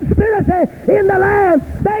a conspiracy in the land.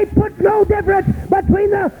 They put no difference between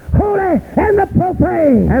the holy and the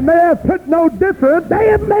profane. And they have put no difference They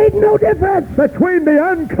have made no difference between the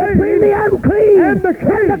unclean between the unclean and the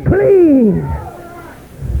clean. and the clean.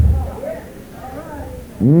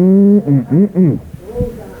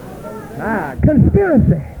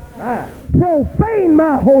 Conspiracy. profane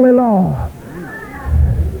my holy law.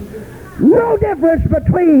 No difference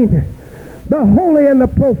between the holy and the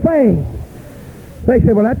profane. They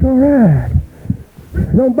say, well, that's all right.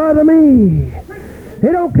 It don't bother me.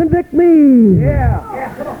 It don't convict me.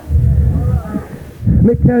 Yeah. Let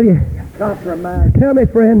me tell you. Compromise. Tell me,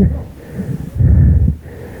 friend.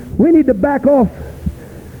 We need to back off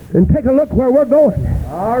and take a look where we're going.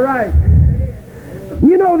 All right.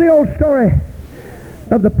 You know the old story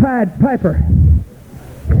of the Pied Piper.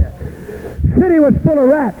 City was full of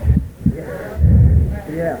rats.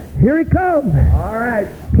 Yeah. Here he comes, All right.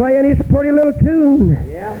 playing his pretty little tune.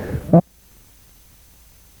 Yeah.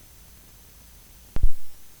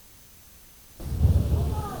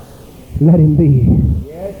 Let him be.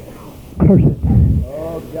 Yes. Curse it.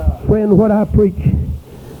 Oh, God. Friend, what I preach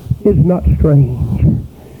is not strange.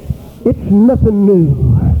 It's nothing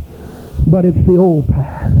new, but it's the old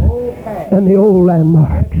path and the old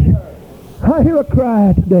landmarks. I hear a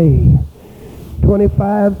cry today.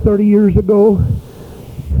 25, 30 years ago,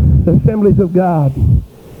 the Assemblies of God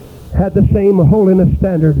had the same holiness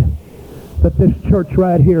standard that this church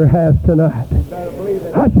right here has tonight.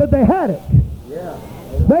 I said they had it. Yeah.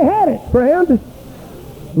 They had it, friend.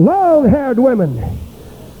 Long-haired women.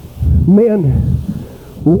 Men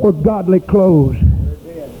wore godly clothes.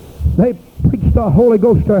 They preached the Holy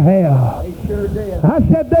Ghost or hell. They sure did. I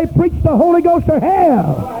said they preached the Holy Ghost or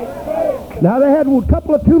hell. Now they had a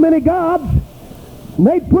couple of too many gods, and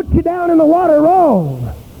they'd put you down in the water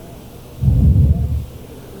wrong.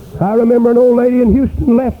 I remember an old lady in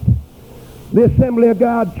Houston left the Assembly of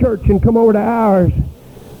God church and come over to ours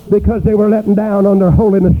because they were letting down on their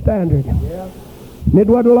holiness standard. Yeah. And it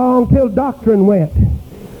wasn't long till doctrine went.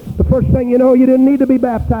 The first thing you know, you didn't need to be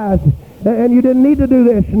baptized, and you didn't need to do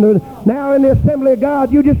this. And now in the Assembly of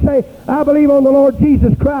God, you just say, I believe on the Lord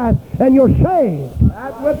Jesus Christ, and you're saved.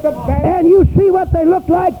 That's what the And you see what they look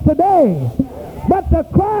like today. But the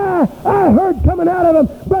cry I heard coming out of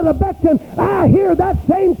them, Brother Beckton, I hear that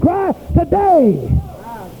same cry today.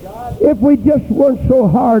 If we just weren't so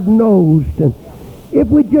hard-nosed, and if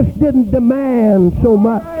we just didn't demand so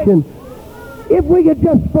much, and if we could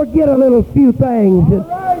just forget a little few things, and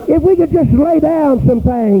if we could just lay down some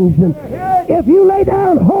things, and if you lay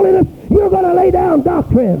down holiness, you're going to lay down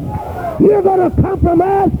doctrine. You're going to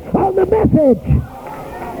compromise on the message.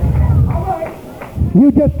 You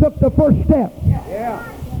just took the first step. Yeah.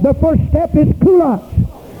 The first step is culottes.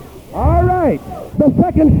 All right. The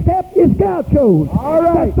second step is gauchos. All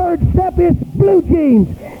right. The third step is blue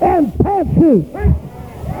jeans and pantsuits.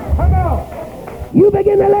 Come on. You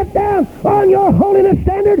begin to let down on your holiness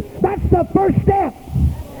standard, that's the first step.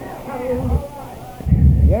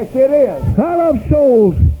 Yes, it is. I love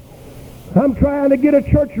souls. I'm trying to get a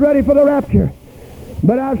church ready for the rapture.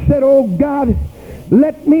 But I've said, oh God,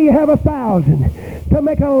 let me have 1,000 to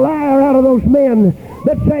make a liar out of those men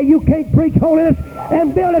that say you can't preach holiness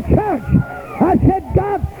and build a church. I said,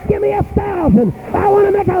 God, give me 1,000. I want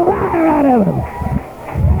to make a liar out of them.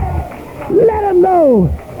 Let them know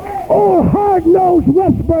old hard-nosed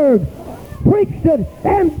Westberg preached it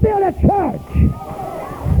and built a church.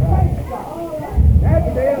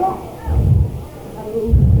 That's it.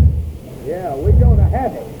 Yeah, we're going to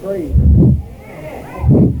have it free.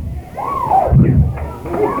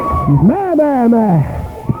 My.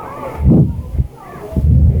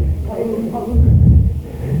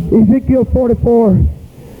 Ezekiel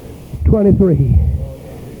 44:23.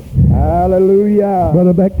 Hallelujah.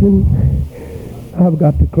 Brother Beckton, I've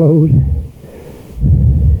got to close.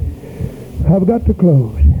 I've got to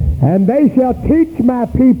close. And they shall teach my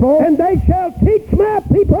people. And they shall teach my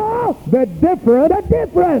people the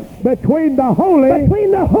difference between the holy and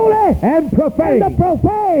profane. and the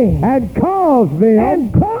profane. And cause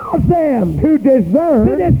them to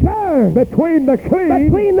discern between the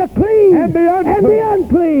clean and the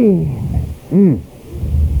unclean.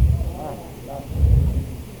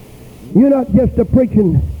 You're not just a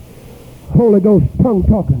preaching Holy Ghost tongue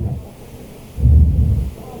talking.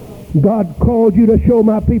 God called you to show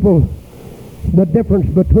my people the difference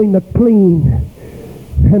between the clean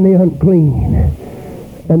and the unclean,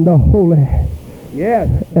 and the holy Yes.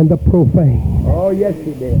 and the profane. Oh, yes,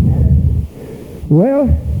 he did.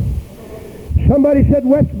 Well, somebody said,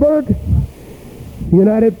 Westberg,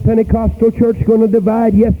 United Pentecostal Church going to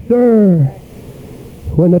divide? Yes, sir.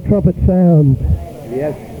 When the trumpet sounds,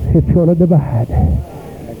 Yes. it's going to divide.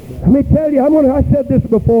 Let me tell you, I said this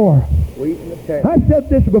before. I said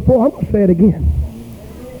this before. I'm going to say it again.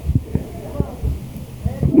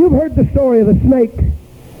 You've heard the story of the snake.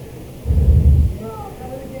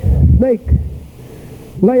 Snake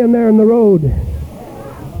laying there in the road.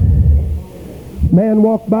 Man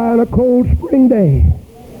walked by on a cold spring day.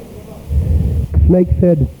 Snake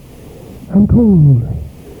said, I'm cold.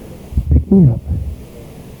 Pick me up.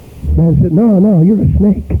 Man said, no, you're a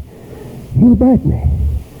snake. You'll bite me.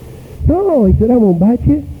 No, he said, I won't bite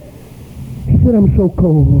you. He said, I'm so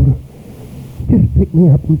cold. Just pick me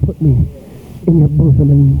up and put me in your bosom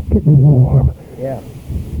and get me warm. Yeah.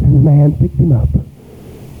 And the man picked him up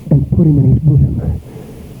and put him in his bosom.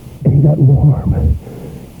 And he got warm.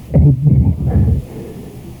 And he bit him.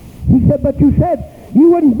 He said, but you said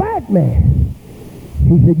you wouldn't bite me.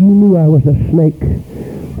 He said, you knew I was a snake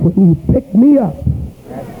when you picked me up.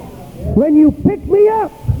 When you picked me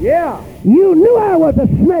up, Yeah. you knew I was a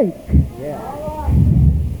snake. Yeah.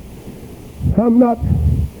 I'm not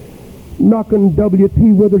knocking W.T.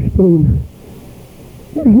 Witherspoon.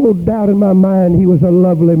 There's no doubt in my mind he was a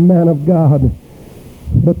lovely man of God.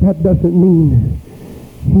 But that doesn't mean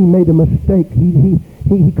he made a mistake. He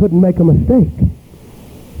couldn't make a mistake.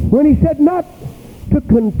 When he said not to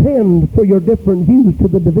contend for your different views to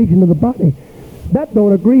the division of the body, that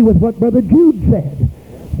don't agree with what Brother Jude said.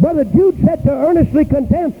 Brother Jude said to earnestly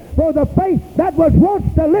contend for the faith that was once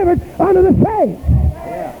delivered unto the saints.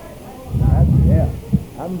 Yeah. Yeah.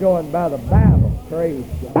 I'm going by the Bible. Praise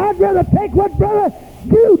God. I'd rather take what Brother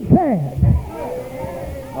Jude said.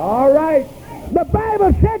 All right. The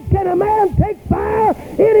Bible said, can a man take fire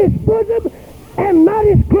in his bosom and not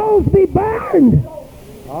his clothes be burned?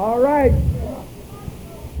 All right.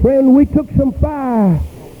 Friend, we took some fire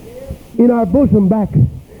in our bosom back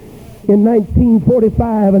in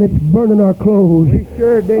 1945, and it's burning our clothes. We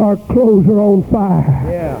sure did. Our clothes are on fire.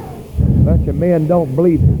 Yeah. Bunch of men don't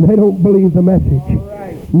believe it. They don't believe the message. All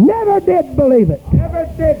right. Never did believe it. Never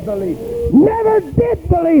did believe it. Never did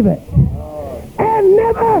believe it. And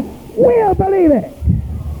never will believe it.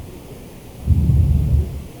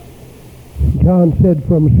 John said,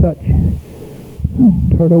 from such,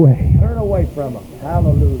 turn away. Turn away from them.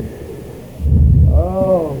 Hallelujah.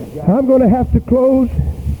 Oh, God. I'm going to have to close.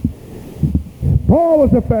 Paul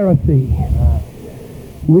was a Pharisee.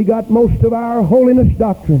 We got most of our holiness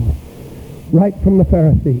doctrine right from the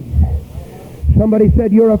Pharisees. Somebody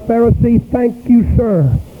said, you're a Pharisee. Thank you,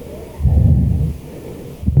 sir.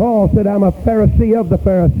 Paul said, I'm a Pharisee of the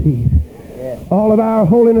Pharisees. Yeah. All of our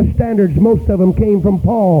holiness standards, most of them came from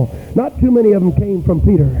Paul. Not too many of them came from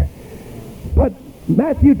Peter. But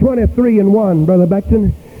Matthew 23 and 1, Brother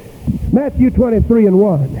Beckton. Matthew 23 and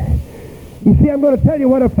 1. You see, I'm going to tell you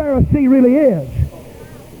what a Pharisee really is.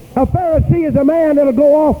 A Pharisee is a man that'll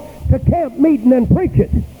go off to camp meeting and preach it.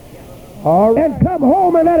 All right. And come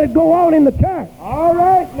home and let it go on in the church. All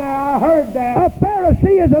right now. I heard that. A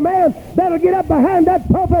Pharisee is a man that'll get up behind that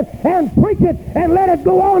pulpit and preach it and let it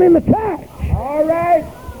go on in the church. All right.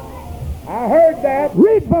 I heard that.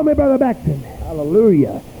 Read for me, Brother Beckton.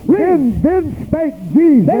 Hallelujah. Read. Then spake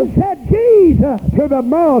Jesus Then said Jesus to the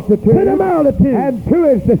multitude, and to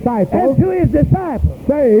his disciples,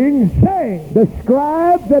 saying, the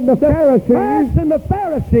scribes and the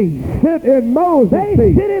Pharisees sit in Moses'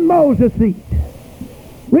 seat. sit in Moses' seat.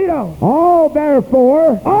 Read on. All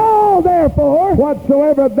therefore,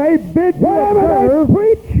 Whatsoever they bid you whatever observe, they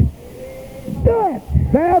preach, do it.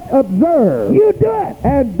 that observe, You do it.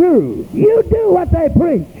 and do. You do what they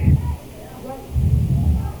preach.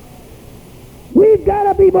 We've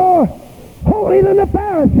got to be more holy than the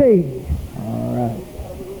Pharisees. All right.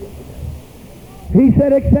 He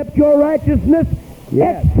said, except your righteousness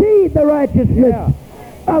Yes. exceed the righteousness Yeah.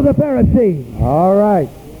 of the Pharisees. All right.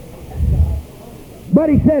 But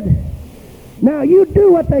he said, now you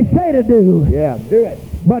do what they say to do, Yeah, do it.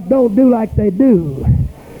 but don't do like they do.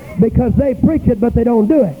 Because they preach it, but they don't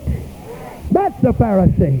do it. That's the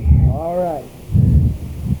Pharisee. All right.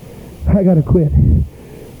 I got to quit.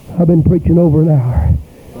 I've been preaching over an hour.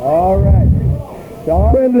 All right.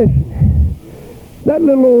 Sorry. Friend, listen. That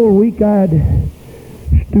little old weak-eyed,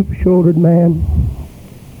 stoop-shouldered man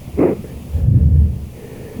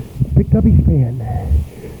picked up his pen,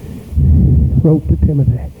 wrote to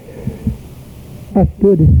Timothy. I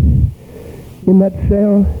stood in that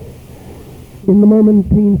cell in the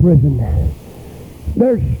Mermentine prison.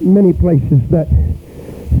 There's many places that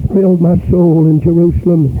thrilled my soul in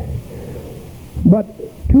Jerusalem, but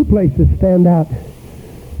two places stand out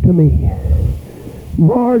to me.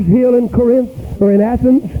 Mars Hill in Corinth, or in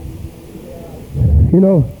Athens. You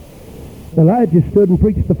know, Elijah stood and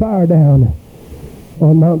preached the fire down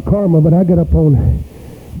on Mount Carmel, but I got up on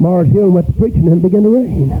Mars Hill and went to preaching, and it began to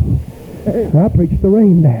rain. I preached the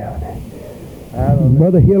rain down.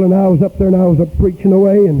 Brother Hill and I was up there, and I was up preaching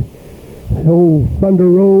away, and the old thunder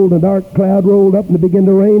rolled, and a dark cloud rolled up, and it began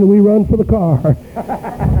to rain, and we run for the car.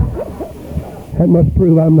 That must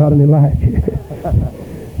prove I'm not an Elijah.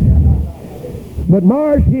 But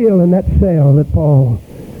Mars Hill and that cell that Paul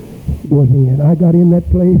was in, I got in that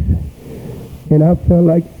place and I felt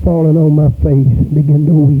like falling on my face and begin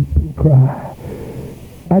to weep and cry.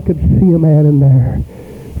 I could see a man in there,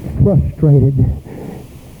 frustrated,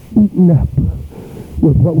 eaten up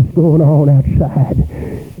with what was going on outside,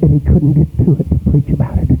 and he couldn't get to it to preach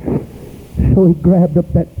about it. So he grabbed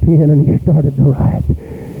up that pen and he started to write.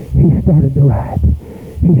 He started to write.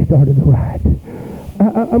 He started to write.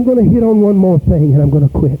 I'm going to hit on one more thing and I'm going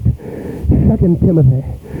to quit. 2 Timothy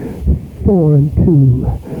 4 and 2.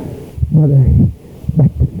 Brother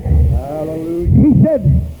Beckton. Hallelujah. He said,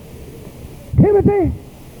 Timothy,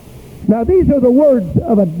 now these are the words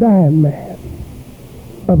of a dying man.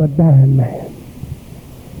 Of a dying man.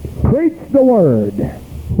 Preach the word.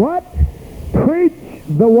 What? Preach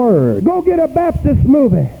the word. Go get a Baptist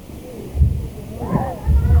movie.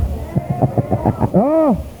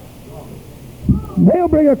 Oh, they'll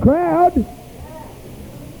bring a crowd.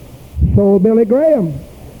 So Billy Graham.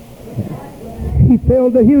 He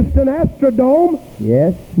filled the Houston Astrodome.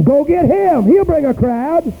 Yes. Go get him. He'll bring a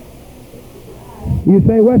crowd. You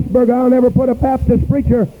say, Westberg, I'll never put a Baptist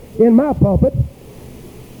preacher in my pulpit.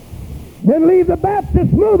 Then leave the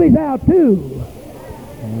Baptist movies out, too.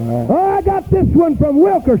 Oh, I got this one from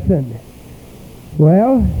Wilkerson.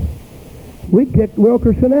 Well, we kicked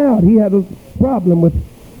Wilkerson out. He had a problem with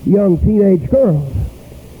young teenage girls.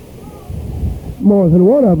 More than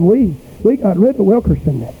one of them. We got rid of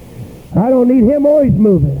Wilkerson. I don't need him or his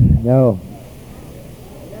movies. No.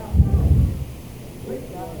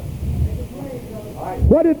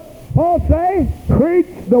 What did Paul say? Preach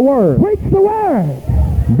the word. Preach the word.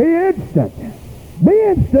 Be instant. Be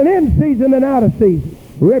instant, in season and out of season.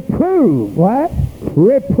 Reprove. What?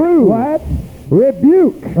 Reprove. What?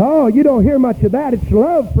 Rebuke. Oh, you don't hear much of that. It's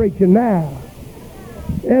love preaching now.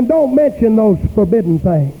 And don't mention those forbidden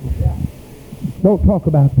things. Don't talk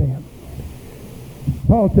about them.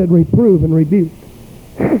 Paul said reprove and rebuke.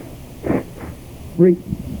 For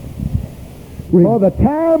the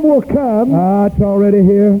time will come. It's already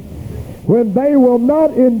here. When they will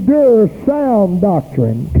not endure sound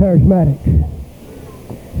doctrine. Charismatics.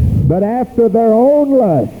 But after their own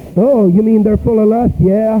lust. Oh, you mean they're full of lust?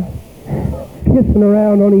 Yeah. Kissing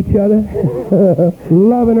around on each other.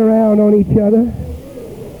 Loving around on each other.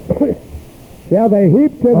 Shall they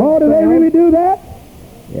heap to themselves? Oh, do they really do that?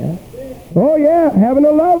 Yeah. Oh, yeah. Having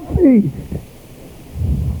a love feast.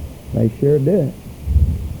 They sure do.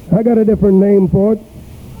 I got a different name for it.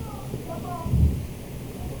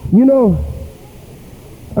 You know,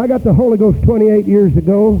 I got the Holy Ghost 28 years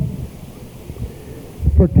ago.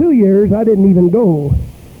 For 2 years, I didn't even go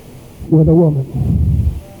with a woman.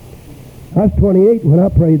 I was 28 when I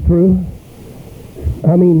prayed through.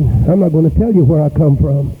 I mean, I'm not going to tell you where I come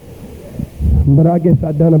from. But I guess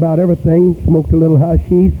I'd done about everything. Smoked a little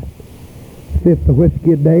hashish, fifth of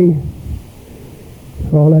whiskey a day,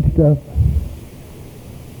 all that stuff.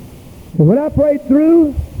 And when I prayed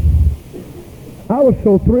through, I was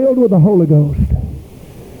so thrilled with the Holy Ghost.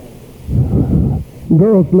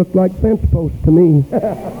 Girls looked like fence posts to me.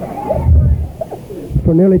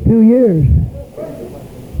 For nearly 2 years.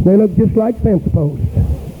 They looked just like fence posts.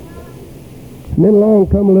 And then along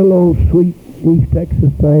come a little old sweet East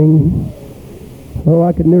Texas thing. Oh,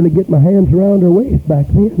 I could nearly get my hands around her waist back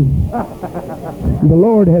then. The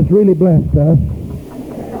Lord has really blessed us.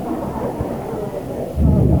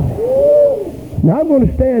 Now I'm going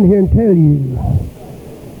to stand here and tell you,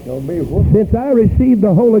 since I received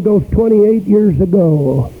the Holy Ghost 28 years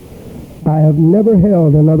ago, I have never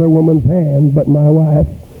held another woman's hand but my wife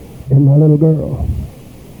and my little girl.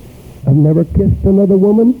 I've never kissed another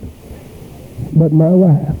woman but my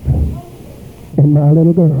wife and my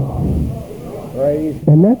little girl. Praise.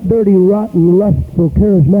 And that dirty, rotten, lustful,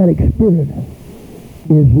 charismatic spirit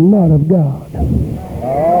is not of God.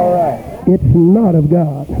 All right. It's not of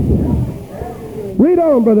God. Read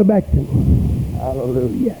on, Brother Beckton.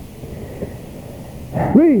 Hallelujah.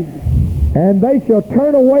 Read. And they shall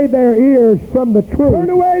turn away their ears from the truth. Turn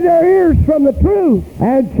away their ears from the truth.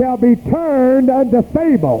 And shall be turned unto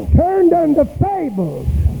fables. Turned unto fables.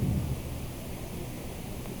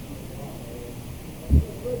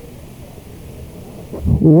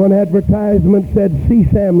 One advertisement said, see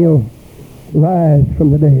Samuel rise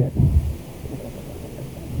from the dead.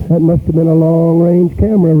 That must have been a long-range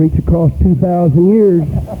camera, reach across 2,000 years.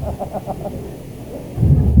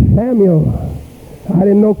 Samuel, I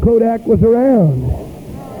didn't know Kodak was around.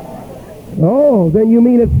 Oh, then you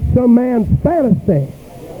mean it's some man's fantasy.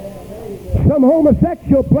 Some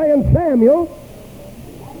homosexual playing Samuel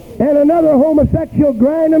and another homosexual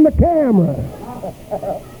grinding the camera.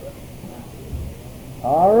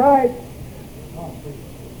 All right.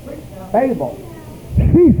 Abel.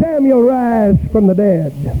 See Samuel rise from the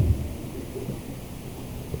dead.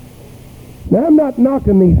 Now, I'm not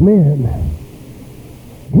knocking these men.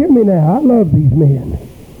 Hear me now. I love these men.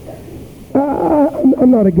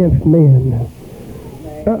 I'm not against men.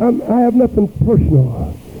 I have nothing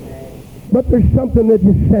personal. But there's something that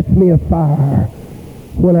just sets me afire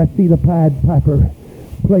when I see the Pied Piper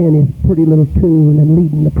playing his pretty little tune and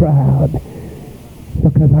leading the crowd.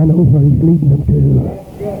 Because I know where he's leading them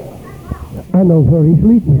to. I know where he's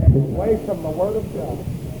leading them to. Away from the Word of God.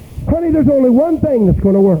 Honey, there's only one thing that's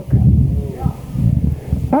going to work.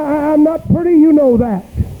 I'm not pretty, you know that.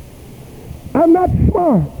 I'm not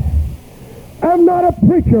smart. I'm not a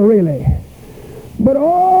preacher, really. But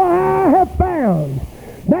oh, I have found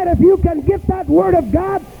that if you can get that Word of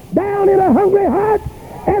God down in a hungry heart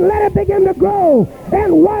and let it begin to grow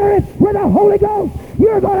and water it with the Holy Ghost,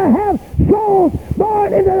 you're going to have souls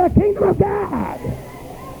born into the kingdom of God.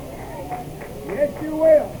 Yes, you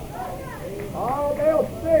will. Oh, they'll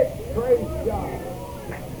stick. Praise God.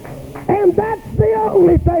 And that's the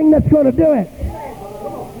only thing that's going to do it.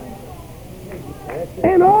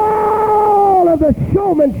 And all of the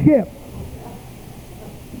showmanship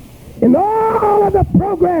and all of the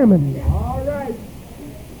programming. All right.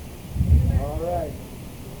 All right.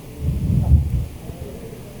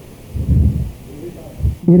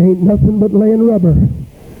 It ain't nothing but laying rubber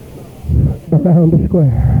around the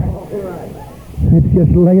square. All right. It's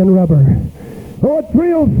just laying rubber. Oh, it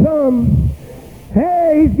thrills some.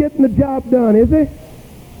 Hey, he's getting the job done, is he?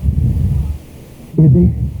 Is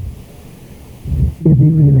he? Is he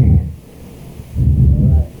really?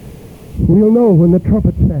 We'll know when the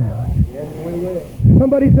trumpet sounds. Yes, we will.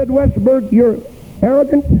 Somebody said, Westberg, you're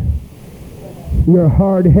arrogant, you're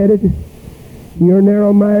hard-headed, you're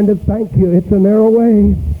narrow-minded. Thank you. It's a narrow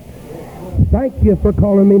way. Thank you for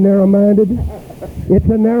calling me narrow-minded. It's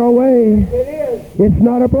a narrow way. It is. It's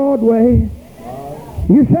not a broad way.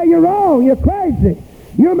 You say you're wrong, you're crazy,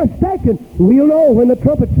 you're mistaken. We'll know when the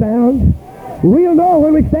trumpet sounds. We'll know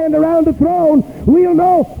when we stand around the throne. We'll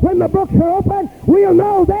know when the books are open. We'll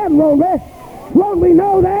know then, won't we? Won't we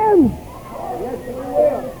know then? Yes, we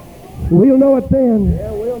will. We'll know it then.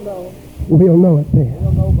 Yeah, we'll know. We'll know it then.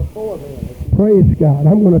 We'll know before then. Praise God.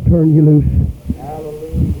 I'm going to turn you loose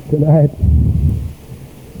Hallelujah. tonight.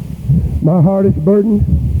 My heart is burdened.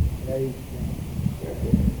 Praise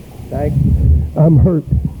Thank you. I'm hurt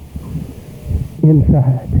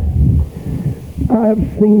inside. I have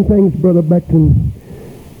seen things, Brother Beckton,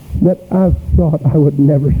 that I thought I would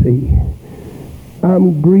never see.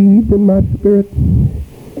 I'm grieved in my spirit.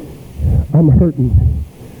 I'm hurting.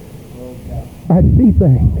 I see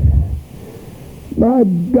things. My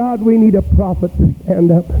God, we need a prophet to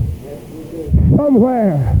stand up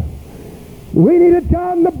somewhere. We need a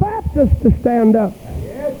John the Baptist to stand up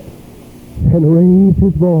and raise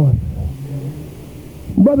his voice.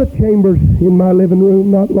 Brother Chambers, in my living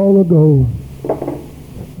room not long ago,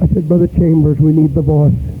 I said, Brother Chambers, we need the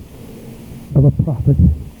voice of a prophet.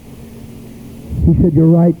 He said, you're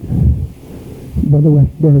right, Brother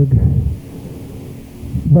Westberg.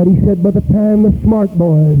 But he said, by the time the smart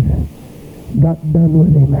boys got done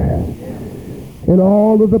with him, and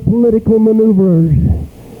all of the political maneuvers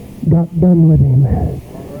got done with him,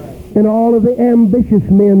 and all of the ambitious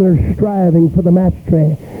men are striving for the match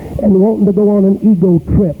tray and wanting to go on an ego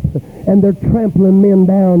trip, and they're trampling men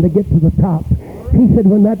down to get to the top. He said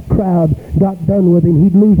when that crowd got done with him,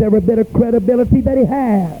 he'd lose every bit of credibility that he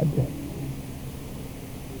had.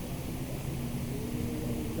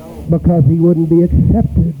 Because he wouldn't be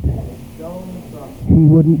accepted. He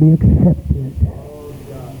wouldn't be accepted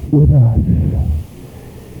with us.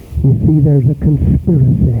 You see, there's a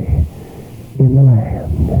conspiracy in the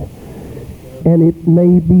land. And it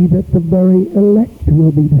may be that the very elect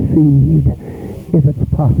will be deceived, if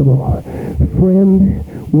it's possible.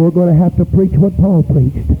 Friend, we're going to have to preach what Paul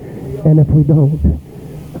preached. And if we don't,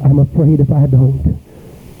 I'm afraid if I don't,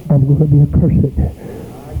 I'm going to be accursed.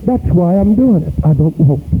 That's why I'm doing it. I don't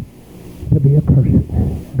want to be accursed.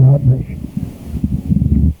 God bless you.